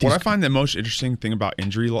 What I find the most interesting thing about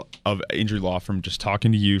injury law from just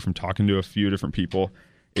talking to you, from talking to a few different people,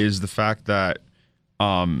 is the fact that,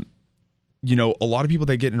 a lot of people,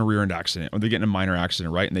 they get in a rear end accident or they get in a minor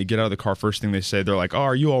accident, right? And they get out of the car, first thing they say, they're like, oh,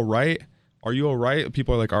 are you all right? Are you all right?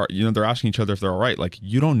 People are like, they're asking each other if they're all right. Like,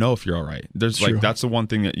 you don't know if you're all right. There's True. That's the one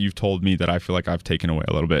thing that you've told me that I feel like I've taken away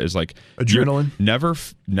a little bit is like adrenaline.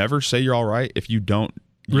 Never say you're all right if you don't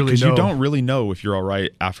really know. You don't really know if you're all right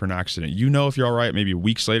after an accident. You know if you're all right maybe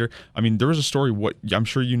weeks later. I mean, there was a story, I'm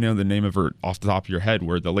sure you know the name of her off the top of your head,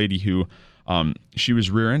 where the lady who she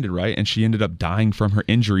was rear-ended, right? And she ended up dying from her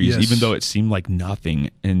injuries, even though it seemed like nothing.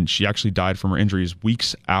 And she actually died from her injuries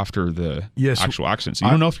weeks after the actual accident. So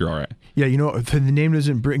you don't know if you're all right. Yeah, if the name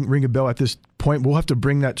doesn't ring a bell at this point, we'll have to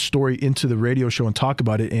bring that story into the radio show and talk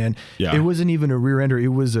about it. And it wasn't even a rear-ender. It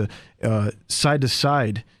was a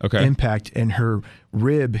side-to-side impact, and her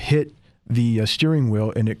rib hit the steering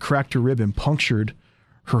wheel, and it cracked her rib and punctured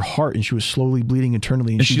her heart, and she was slowly bleeding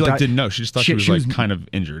internally. And she didn't know. She just thought she was kind of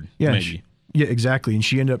injured, maybe. Yeah, exactly. And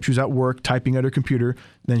she was at work typing at her computer.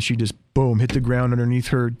 Then she just, boom, hit the ground underneath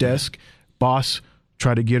her desk. Boss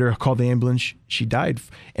tried to get her, called the ambulance. She died.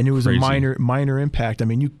 And it was a minor impact. I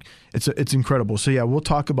mean, it's incredible. So, yeah, we'll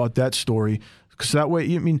talk about that story. Because that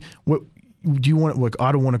way, what do you want? Like,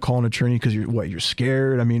 I don't want to call an attorney because you're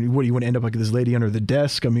scared. I mean, what do you want to end up like this lady under the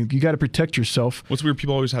desk? I mean, you got to protect yourself. What's weird?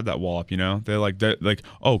 People always have that wall up. They're like,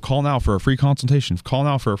 oh, call now for a free consultation. Call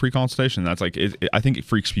now for a free consultation. That's like, I think it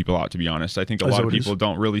freaks people out. To be honest, I think a lot of people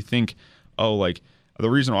don't really think, oh, like. The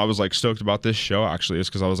reason why I was like stoked about this show actually is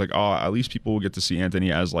because I was like, oh, at least people will get to see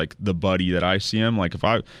Anthony as like the buddy that I see him. Like if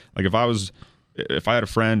I was if I had a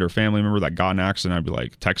friend or family member that got in an accident, I'd be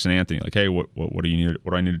like texting Anthony, like, hey, what do you need?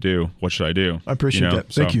 What do I need to do? What should I do? I appreciate that.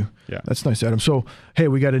 Thank you. Yeah, that's nice, Adam. So, hey,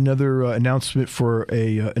 we got another announcement for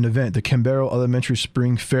an event, the Cambero Elementary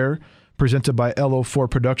Spring Fair, presented by LO4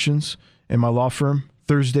 Productions and my law firm,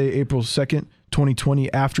 Thursday, April 2nd,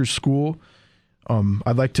 2020, after school.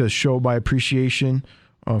 I'd like to show my appreciation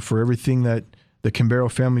for everything that the Cambero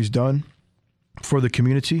family's done for the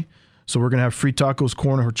community. So we're going to have free tacos,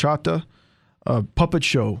 corn, horchata, puppet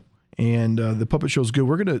show, and the puppet show is good.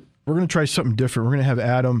 We're gonna try something different. We're gonna have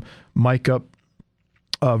Adam mic up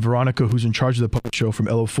Veronica, who's in charge of the puppet show from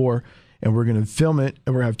LO4, and we're gonna film it,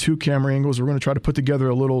 and we're gonna have 2 camera angles. We're gonna try to put together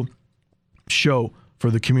a little show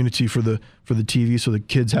for the community, for the TV, so the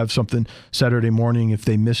kids have something Saturday morning. If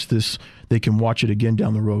they miss this, they can watch it again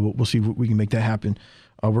down the road. We'll see if we can make that happen.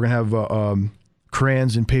 We're gonna have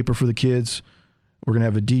crayons and paper for the kids. We're gonna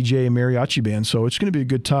have a DJ and mariachi band, so it's gonna be a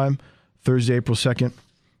good time. Thursday, April 2nd.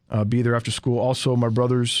 Be there after school. Also, my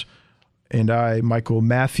brothers and I, Michael,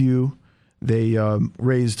 Matthew, they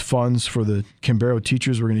raised funds for the Cambero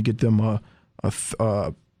teachers. We're going to get them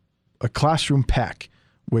a classroom pack,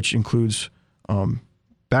 which includes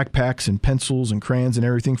backpacks and pencils and crayons and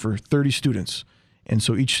everything for 30 students. And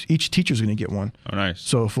so each teacher is going to get one. Oh, nice.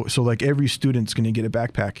 So like every student's going to get a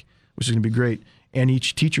backpack, which is going to be great. And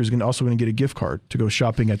each teacher is also going to get a gift card to go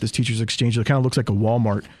shopping at this teacher's exchange. It kind of looks like a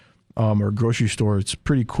Walmart or grocery store. It's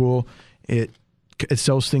pretty cool. It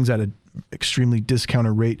sells things at an extremely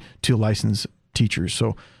discounted rate to licensed teachers.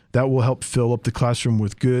 So that will help fill up the classroom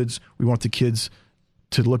with goods. We want the kids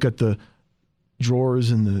to look at the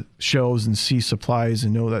drawers and the shelves and see supplies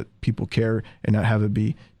and know that people care and not have it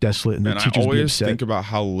be desolate and the teachers be upset. I always think about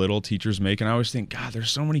how little teachers make, and I always think, God, there's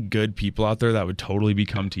so many good people out there that would totally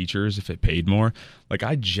become teachers if it paid more. Like,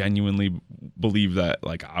 I genuinely believe that,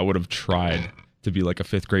 like, I would have tried to be like a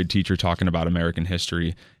 5th grade teacher talking about American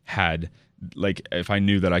history had, like, if I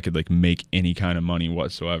knew that I could like make any kind of money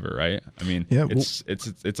whatsoever, right? I mean, yeah, it's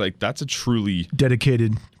like, that's a truly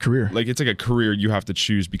dedicated career. Like, it's like a career you have to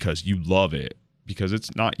choose because you love it, because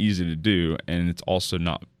it's not easy to do, and it's also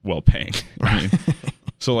not well paying. I mean,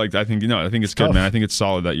 so like, I think it's good, man. I think it's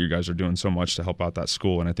solid that you guys are doing so much to help out that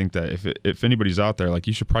school, and I think that if anybody's out there, like,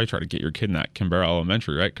 you should probably try to get your kid in that Cambero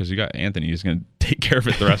Elementary, right? Because you got Anthony, he's going to take care of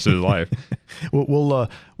it the rest of his life. I'm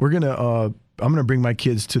gonna bring my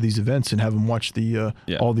kids to these events and have them watch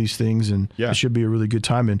all these things, and it should be a really good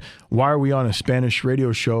time. And why are we on a Spanish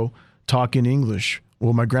radio show talking English?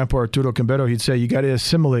 Well, my grandpa Arturo Cambero, he'd say, you got to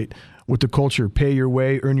assimilate with the culture, pay your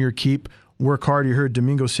way, earn your keep, work hard. You heard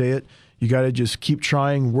Domingo say it. You got to just keep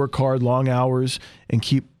trying, work hard, long hours, and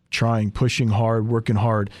keep trying, pushing hard, working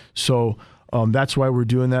hard. So that's why we're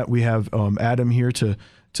doing that. We have Adam here to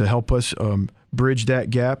help us bridge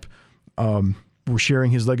that gap. We're sharing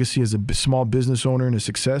his legacy as a small business owner and a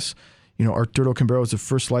success. You know, Arturo Cambero is the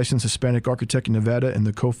first licensed Hispanic architect in Nevada and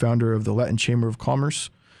the co-founder of the Latin Chamber of Commerce.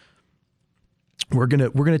 We're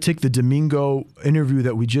gonna take the Domingo interview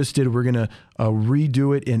that we just did. We're gonna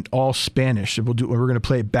redo it in all Spanish. We're gonna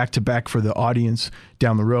play it back to back for the audience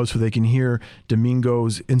down the road so they can hear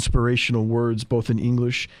Domingo's inspirational words both in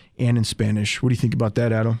English and in Spanish. What do you think about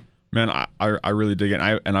that, Adam? Man, I really dig it.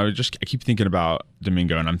 I keep thinking about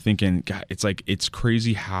Domingo, and I'm thinking, God, it's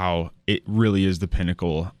crazy how it really is the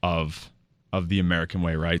pinnacle of the American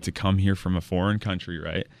way, right? To come here from a foreign country,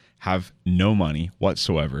 right? Have no money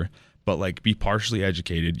whatsoever, but like be partially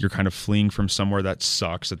educated. You're kind of fleeing from somewhere that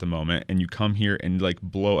sucks at the moment, and you come here and like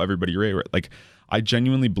blow everybody away. Like, I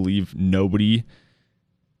genuinely believe nobody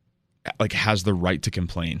like has the right to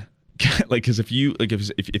complain. Like, because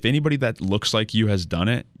if anybody that looks like you has done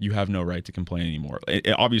it, you have no right to complain anymore.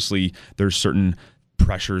 Obviously, there's certain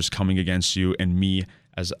pressures coming against you, and me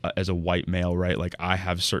as a white male, right? Like, I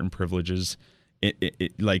have certain privileges,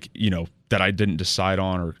 like, you know, that I didn't decide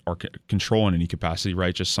on or control in any capacity,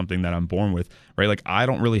 right? Just something that I'm born with, right? Like, I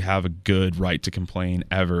don't really have a good right to complain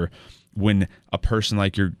ever when a person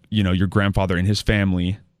like your grandfather and his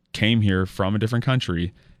family came here from a different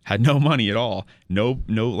country, had no money at all.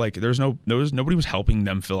 Nobody was helping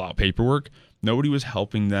them fill out paperwork. Nobody was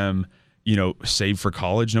helping them, you know, save for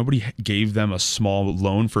college. Nobody gave them a small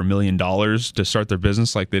loan for $1 million to start their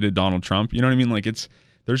business like they did Donald Trump. You know what I mean? Like,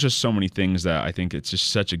 there's just so many things that I think it's just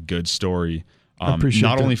such a good story.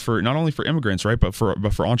 Not only for immigrants, right, but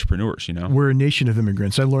for entrepreneurs, you know. We're a nation of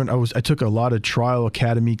immigrants. I took a lot of trial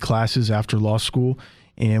academy classes after law school,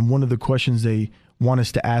 and one of the questions they want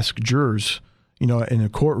us to ask jurors, you know, in a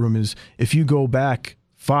courtroom is, if you go back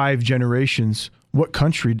 5 generations, what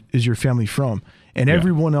country is your family from? And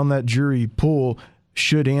everyone on that jury pool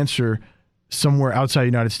should answer somewhere outside the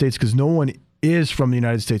United States, because no one is from the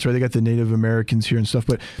United States, right? They got the Native Americans here and stuff,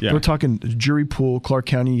 but we're talking jury pool, Clark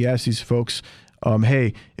County. You ask these folks,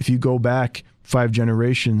 hey, if you go back 5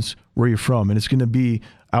 generations, where you're from, and it's going to be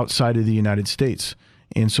outside of the United States.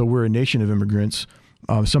 And so we're a nation of immigrants.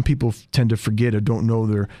 Some people tend to forget or don't know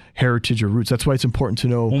their heritage or roots. That's why it's important to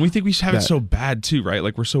know. Well, we think we have it so bad too, right?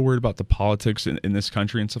 Like we're so worried about the politics in this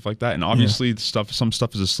country and stuff like that. And obviously some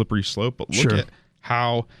stuff is a slippery slope, but look at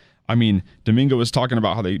how, I mean, Domingo was talking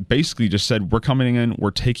about how they basically just said, we're coming in,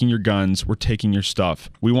 we're taking your guns, we're taking your stuff.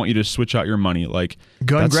 We want you to switch out your money. Like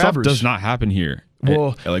gun that grabbers. Stuff does not happen here.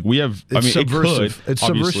 Well, like we have, I mean, subversive. It's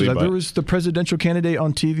subversive. But there was the presidential candidate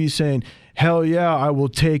on TV saying, hell yeah, I will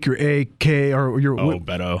take your AK or your...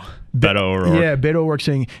 Beto O'Rourke O'Rourke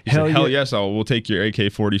saying, hell yes, we'll take your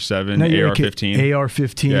AK-47, AR-15.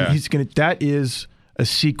 AR-15. Yeah. He's gonna. That is a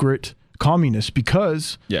secret communist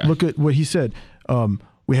because look at what he said.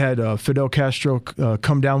 We had Fidel Castro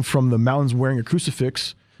come down from the mountains wearing a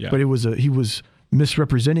crucifix, but he was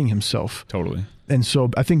misrepresenting himself. Totally. And so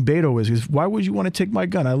I think Beto is, why would you want to take my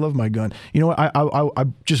gun? I love my gun. You know what? I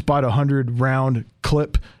just bought a 100-round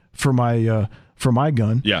clip for my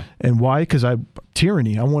gun. Yeah. And why? Because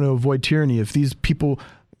tyranny. I want to avoid tyranny. If these people,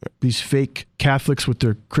 these fake Catholics with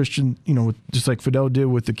their Christian, just like Fidel did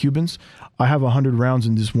with the Cubans, I have 100 rounds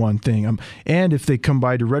in this one thing. And if they come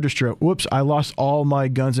by to register, whoops, I lost all my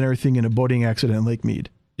guns and everything in a boating accident in Lake Mead.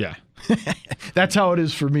 Yeah. That's how it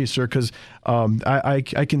is for me, sir, because I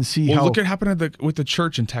can see how... Look what happened with the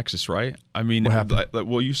church in Texas, right? I mean, what happened?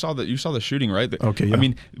 Well, you saw the shooting, right? Okay, yeah. I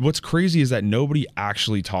mean, what's crazy is that nobody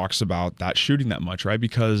actually talks about that shooting that much, right?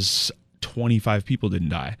 Because 25 people didn't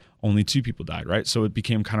die. Only 2 people died, right? So it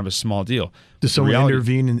became kind of a small deal. Did someone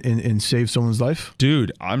intervene and save someone's life?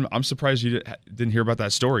 Dude, I'm surprised you didn't hear about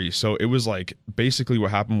that story. So it was like, basically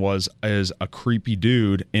what happened was a creepy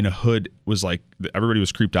dude in a hood was like, everybody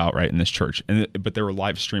was creeped out, right, in this church. But they were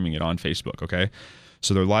live streaming it on Facebook, okay?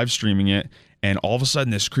 So they're live streaming it, and all of a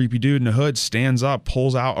sudden this creepy dude in the hood stands up,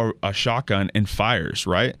 pulls out a shotgun and fires,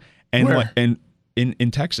 right? And where?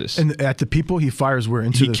 In Texas. And at the people, he fires where?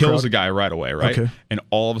 Into the crowd? He kills the guy right away, right? Okay. And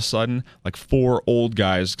all of a sudden, like 4 old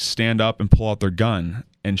guys stand up and pull out their gun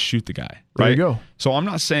and shoot the guy, right? There you go. So I'm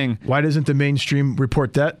not saying... Why doesn't the mainstream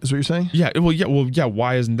report that, is what you're saying? Yeah,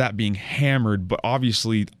 why isn't that being hammered? But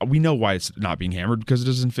obviously, we know why it's not being hammered, because it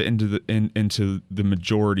doesn't fit into the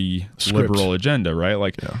majority liberal agenda, right?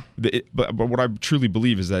 Like, but what I truly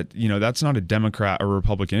believe is that, that's not a Democrat or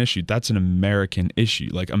Republican issue. That's an American issue.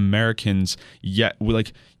 Like, Americans,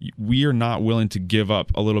 we are not willing to give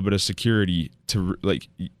up a little bit of security to,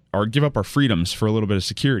 or give up our freedoms for a little bit of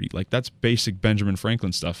security. Like, that's basic Benjamin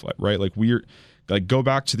Franklin stuff, right? Like, go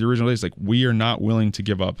back to the original days. Like, we are not willing to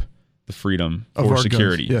give up the freedom for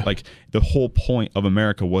security. Guns, yeah. Like, the whole point of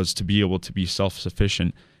America was to be able to be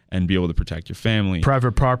self-sufficient and be able to protect your family.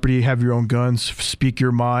 Private property, have your own guns, speak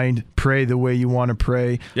your mind, pray the way you want to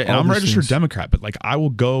pray. Yeah, and I'm a registered Democrat, but I will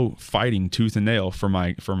go fighting tooth and nail for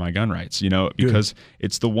my gun rights, because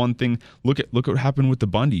it's the one thing. Look what happened with the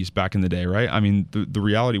Bundys back in the day, right? I mean, the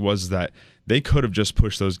reality was that they could have just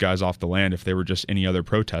pushed those guys off the land if they were just any other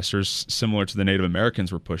protesters, similar to the Native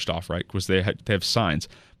Americans were pushed off, right? Because they have signs.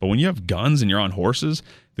 But when you have guns and you're on horses,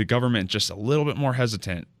 the government just a little bit more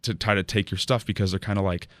hesitant to try to take your stuff, because they're kind of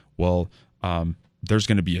like, well, there's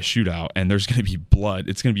going to be a shootout and there's going to be blood.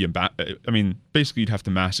 It's going to be basically you'd have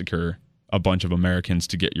to massacre a bunch of Americans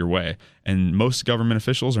to get your way. And most government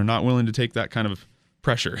officials are not willing to take that kind of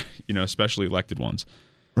pressure, especially elected ones.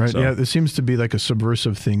 Right. So, yeah. There seems to be like a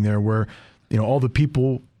subversive thing there where, all the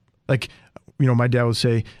people, like, my dad would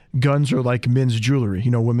say guns are like men's jewelry.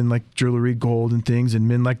 Women like jewelry, gold and things, and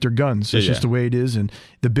men like their guns. It's just the way it is. And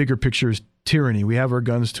the bigger picture is tyranny. We have our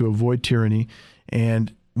guns to avoid tyranny,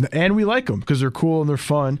 and we like them because they're cool and they're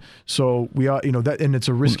fun. So we are, that, and it's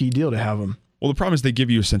a risky deal to have them. Well, the problem is they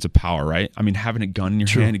give you a sense of power, right? I mean, having a gun in your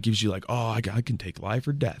hand, it gives you like, oh, I can take life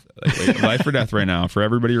or death, life or death right now for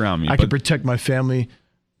everybody around me. I can protect my family.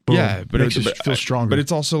 Boom. Yeah, but it makes you feel stronger. But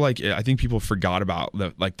it's also like, I think people forgot about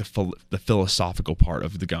the philosophical part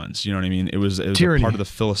of the guns. You know what I mean? It was a part of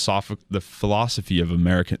the philosophy of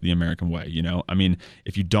the American way. I mean,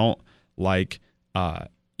 if you don't like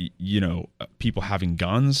people having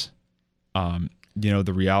guns,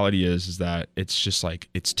 the reality is that it's just like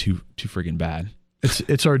it's too friggin' bad.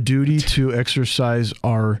 It's our duty to exercise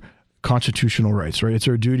our constitutional rights, right? It's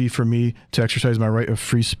our duty for me to exercise my right of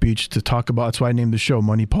free speech, to talk about. That's why I named the show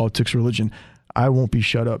Money, Politics, Religion. I won't be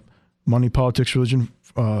shut up. Money, Politics, Religion,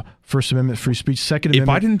 First Amendment, free speech, Second Amendment.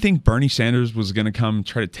 If I didn't think Bernie Sanders was going to come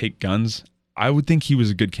try to take guns I would think he was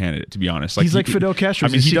a good candidate, to be honest. He's like Fidel Castro.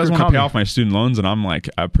 I mean, he does want to pay off my student loans, and I'm like,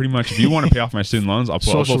 pretty much, if you want to pay off my student loans, I'll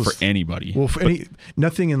vote for anybody. Well,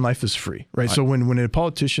 nothing in life is free, right? So when a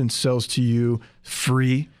politician sells to you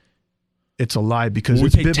free, it's a lie because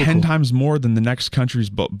it's biblical. 10 times more than the next countries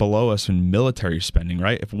below us in military spending,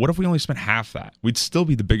 right? What if we only spent half that? We'd still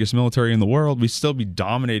be the biggest military in the world. We'd still be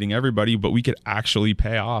dominating everybody, but we could actually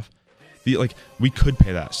pay off. We could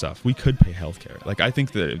pay that stuff. We could pay healthcare. Like, I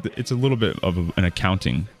think that it's a little bit of an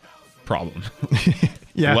accounting problem.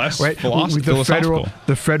 Yeah, less right. philosophical.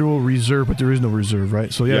 The Federal Reserve, but there is no reserve,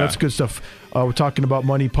 right? So yeah, that's good stuff. We're talking about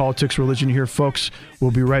money, politics, religion here, folks.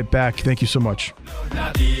 We'll be right back. Thank you so much.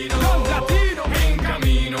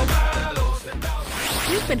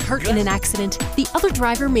 You've been hurt in an accident. The other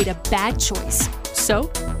driver made a bad choice.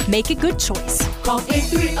 So, make a good choice. Call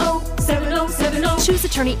 830-7070. Choose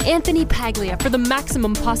attorney Anthony Paglia for the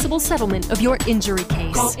maximum possible settlement of your injury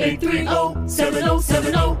case. Call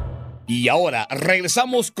 830-7070. Y ahora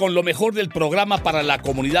regresamos con lo mejor del programa para la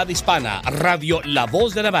comunidad hispana, Radio La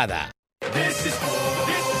Voz de Nevada.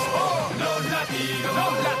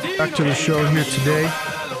 Back to the show here today.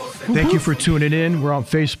 Thank you for tuning in. We're on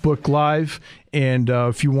Facebook Live. And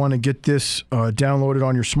if you want to get this downloaded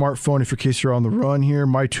on your smartphone, if in case you're on the run here,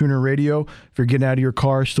 MyTuner Radio. If you're getting out of your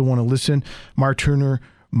car, still want to listen, MyTuner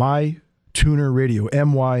Radio,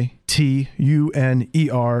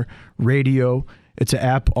 MyTuner Radio. It's an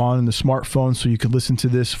app on the smartphone, so you can listen to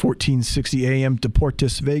this 1460 AM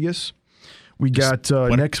Deportes Vegas. We got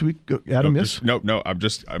next week, Adam. Yes. No.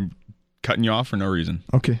 I'm cutting you off for no reason.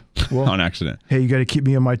 Okay. Well, on accident. Hey, you got to keep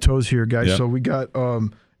me on my toes here, guys. Yep. So we got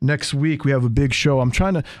next week we have a big show.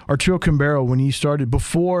 Arturo Cambero, when he started,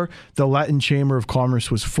 before the Latin Chamber of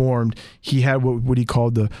Commerce was formed, he had what he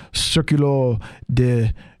called the Círculo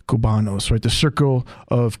de Cubanos, right? The Circle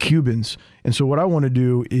of Cubans. And so what I want to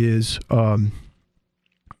do is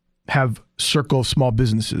have Circle of Small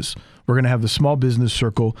Businesses. We're going to have the Small Business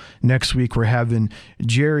Circle. Next week we're having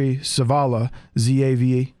Jerry Zavala,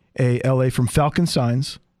 Z-A-V-A-L-A from Falcon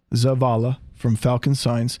Signs. Zavala from Falcon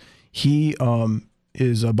Signs. He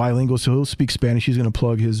is a bilingual, so he'll speak Spanish. He's going to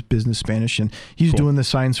plug his business Spanish, and he's doing the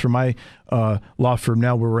signs for my law firm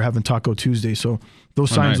now, where we're having Taco Tuesday. So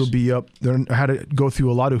those signs will be up. I had to go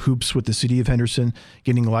through a lot of hoops with the city of Henderson,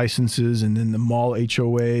 getting licenses, and then the mall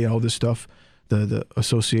HOA, all this stuff, the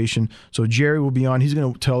association. So Jerry will be on. He's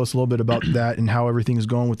going to tell us a little bit about that and how everything is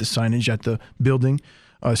going with the signage at the building.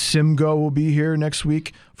 Simgo will be here next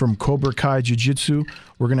week from Cobra Kai Jiu-Jitsu.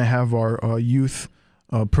 We're going to have our youth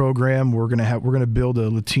program. We're going to build a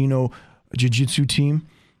Latino Jiu-Jitsu team.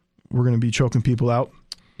 We're going to be choking people out.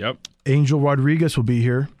 Yep. Angel Rodriguez will be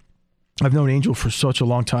here. I've known Angel for such a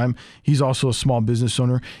long time. He's also a small business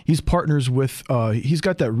owner. He's partners with, he's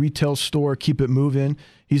got that retail store, Keep It Moving.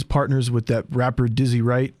 He's partners with that rapper Dizzy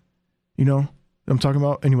Wright. You know what I'm talking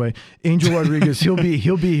about? Anyway, Angel Rodriguez, he'll be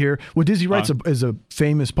here. Well, Dizzy Wright is a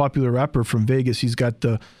famous, popular rapper from Vegas. He's got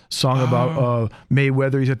the song about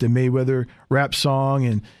Mayweather. He's got the Mayweather rap song.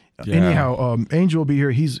 And anyhow, Angel will be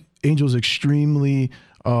here. Angel's extremely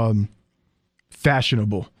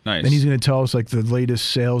fashionable. Nice. And he's going to tell us like the latest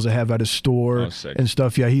sales they have at his store and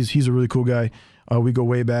stuff. Yeah, he's a really cool guy. We go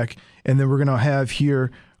way back. And then we're going to have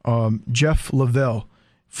here Jeff Lavelle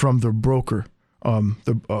from The Broker.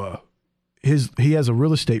 He has a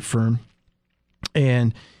real estate firm,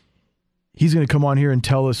 and he's going to come on here and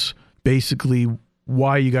tell us basically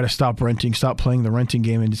why you got to stop playing the renting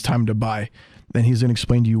game, and it's time to buy. Then he's going to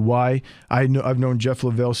explain to you why. I've known Jeff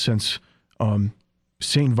Lavelle since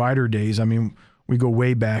St. Viator days. I mean, we go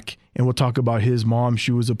way back, and we'll talk about his mom.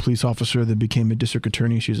 She was a police officer that became a district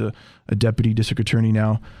attorney. She's a deputy district attorney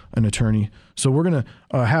now, an attorney. So we're going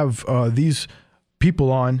to have these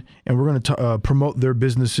people on, and we're going to promote their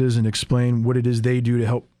businesses and explain what it is they do to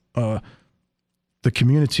help the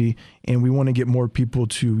community. And we want to get more people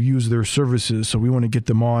to use their services, so we want to get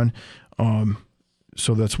them on.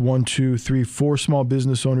 So that's 1, 2, 3, 4 small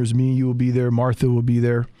business owners. Me, you will be there. Martha will be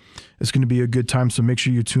there. It's going to be a good time, so make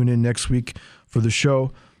sure you tune in next week for the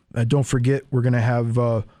show. Don't forget, we're going to have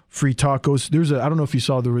free tacos. I don't know if you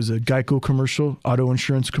saw, there was a Geico commercial, auto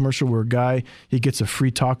insurance commercial, where a guy, he gets a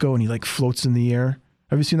free taco and he like floats in the air.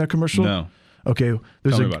 Have you seen that commercial? No. Okay.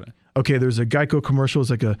 Tell me about it. Okay, there's a Geico commercial. It's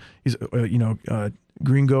like he's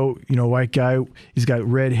gringo, white guy. He's got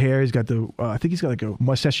red hair. He's got I think he's got like a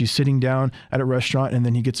mustache. He's sitting down at a restaurant, and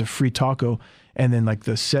then he gets a free taco, and then like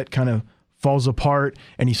the set kind of falls apart,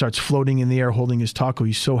 and he starts floating in the air holding his taco.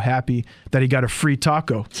 He's so happy that he got a free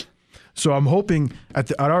taco. So I'm hoping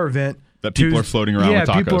at our event that people are floating around with tacos.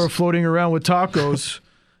 Yeah, people are floating around with tacos.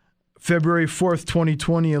 February 4th,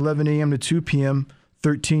 2020, 11 a.m. to 2 p.m.,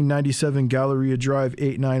 1397 Galleria Drive,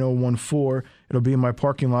 89014. It'll be in my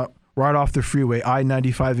parking lot right off the freeway,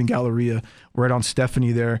 I-95 in Galleria, right on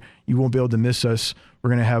Stephanie there. You won't be able to miss us. We're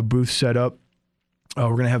going to have booths set up. We're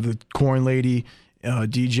going to have the Corn Lady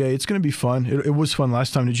DJ. It's going to be fun. It was fun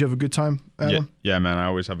last time. Did you have a good time, Adam? Yeah, man. I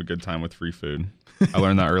always have a good time with free food. I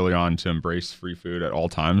learned that early on to embrace free food at all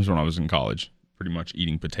times when I was in college. Pretty much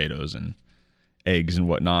eating potatoes and eggs and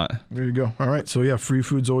whatnot. There you go. All right. So yeah, free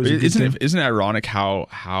food's always a good thing. Isn't it ironic how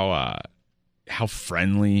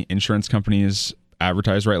friendly insurance companies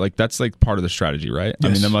advertise, right? Like that's like part of the strategy, right? Yes.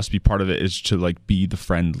 I mean, that must be part of it, is to like be the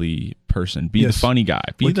friendly person, be the funny guy,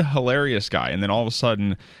 be the hilarious guy, and then all of a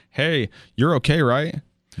sudden, hey, you're okay, right?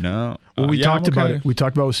 No. Well, we talked about it. We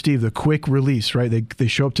talked about with Steve, the quick release, right? They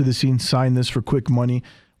show up to the scene, sign this for quick money.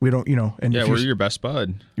 We don't, and we're your best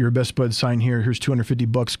bud. You're a best bud. Sign here. Here's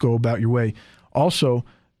 $250. Go about your way. Also,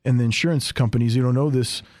 in the insurance companies, you don't know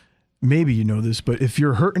this. Maybe you know this, but if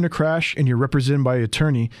you're hurt in a crash and you're represented by an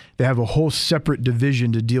attorney, they have a whole separate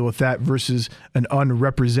division to deal with that versus an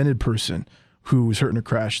unrepresented person who was hurt in a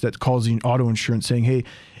crash that calls the auto insurance saying, hey,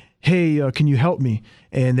 can you help me?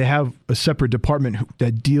 And they have a separate department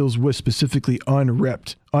that deals with specifically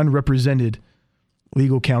unrepresented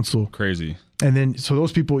legal counsel. Crazy. And then, so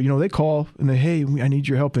those people, they call and they, hey, I need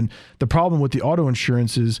your help. And the problem with the auto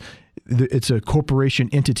insurance is it's a corporation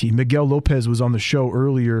entity. Miguel Lopez was on the show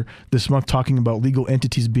earlier this month talking about legal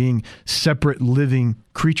entities being separate living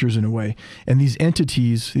creatures in a way. And these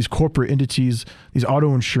entities, these corporate entities, these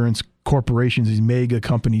auto insurance corporations, these mega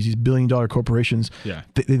companies, these billion-dollar corporations,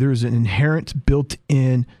 there's an inherent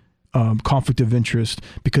built-in conflict of interest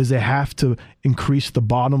because they have to increase the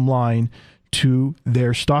bottom line to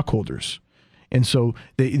their stockholders. And so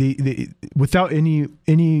they without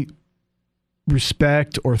any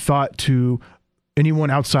respect or thought to anyone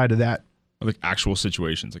outside of that, like actual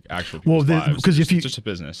situations, like actual people's lives. Because it's just a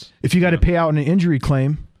business. If you got to pay out an injury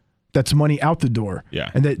claim, that's money out the door. Yeah,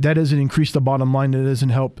 and that doesn't increase the bottom line. That doesn't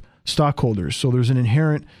help stockholders. So there's an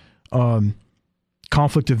inherent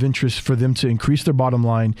conflict of interest for them to increase their bottom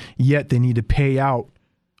line, yet they need to pay out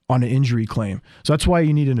on an injury claim. So that's why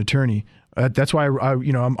you need an attorney. That's why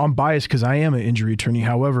I'm biased because I am an injury attorney.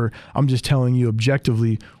 However, I'm just telling you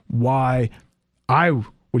objectively why I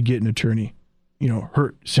would get an attorney.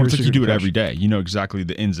 Hurt seriously. Well, it's like you do it every day. You know exactly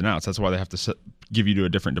the ins and outs. That's why they have to give you to a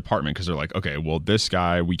different department, because they're like, okay, well, this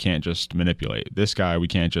guy we can't just manipulate. This guy we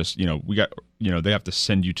can't just, they have to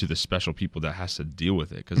send you to the special people that has to deal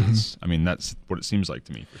with it, because that's what it seems like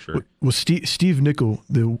to me for sure. Well, Steve Nickel,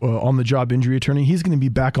 the on-the-job injury attorney, he's going to be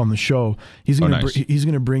back on the show. He's going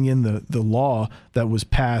to bring in the law that was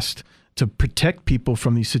passed to protect people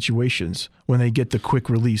from these situations when they get the quick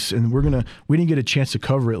release. And we didn't get a chance to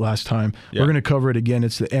cover it last time. Yeah. We're going to cover it again.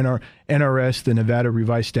 It's the NRS, the Nevada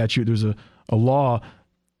Revised Statute. There's a law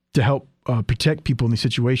to help protect people in these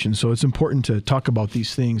situations. So it's important to talk about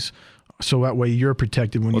these things so that way you're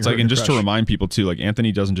protected when you're hurt in a just crash. To remind people too, like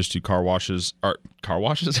Anthony doesn't just do car washes.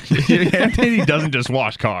 Anthony doesn't just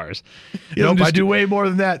wash cars. I do way more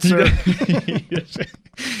than that, sir.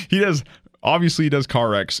 He does. Obviously, he does car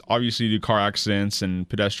wrecks. Obviously, you do car accidents and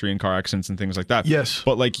pedestrian car accidents and things like that. Yes.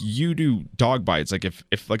 But like you do dog bites. Like if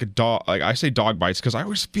like a dog, like I say dog bites because I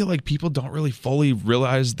always feel like people don't really fully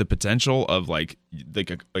realize the potential of like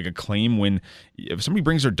a claim when if somebody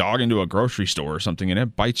brings their dog into a grocery store or something and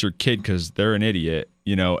it bites your kid because they're an idiot,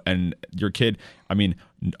 and your kid,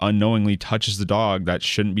 unknowingly touches the dog that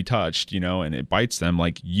shouldn't be touched, and it bites them,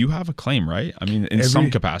 like you have a claim, right? In some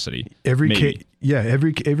capacity. Every case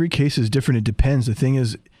is different. It depends. The thing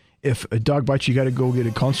is, if a dog bites you, got to go get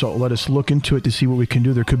a consult. Let us look into it to see what we can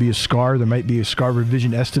do. There could be a scar. There might be a scar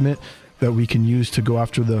revision estimate that we can use to go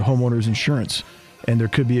after the homeowner's insurance. And there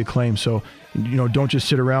could be a claim. So, don't just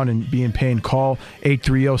sit around and be in pain. Call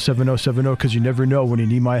 830-7070 because you never know when you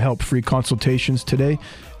need my help. Free consultations today.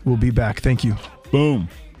 We'll be back. Thank you. Boom.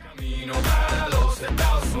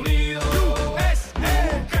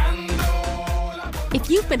 If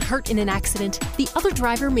you've been hurt in an accident, the other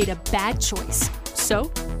driver made a bad choice.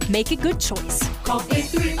 So, make a good choice. Call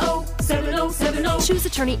 830-7070. Choose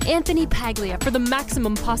attorney Anthony Paglia for the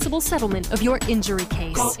maximum possible settlement of your injury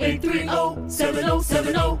case. Call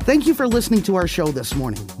 830-7070. Thank you for listening to our show this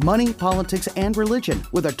morning, Money, Politics, and Religion,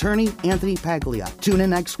 with attorney Anthony Paglia. Tune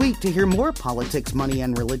in next week to hear more politics, money,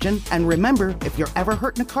 and religion. And remember, if you're ever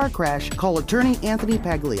hurt in a car crash, call attorney Anthony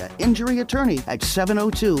Paglia, injury attorney, at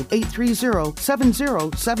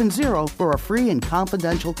 702-830-7070 for a free and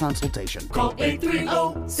confidential consultation. Call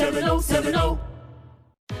 830-7070.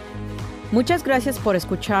 Muchas gracias por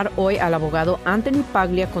escuchar hoy al abogado Anthony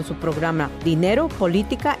Paglia con su programa Dinero,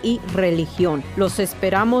 Política y Religión. Los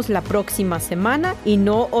esperamos la próxima semana y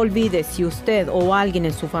no olvide, si usted o alguien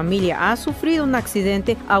en su familia ha sufrido un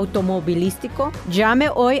accidente automovilístico, llame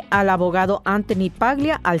hoy al abogado Anthony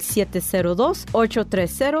Paglia al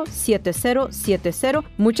 702-830-7070.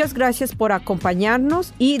 Muchas gracias por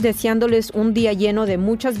acompañarnos y deseándoles un día lleno de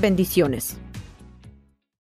muchas bendiciones.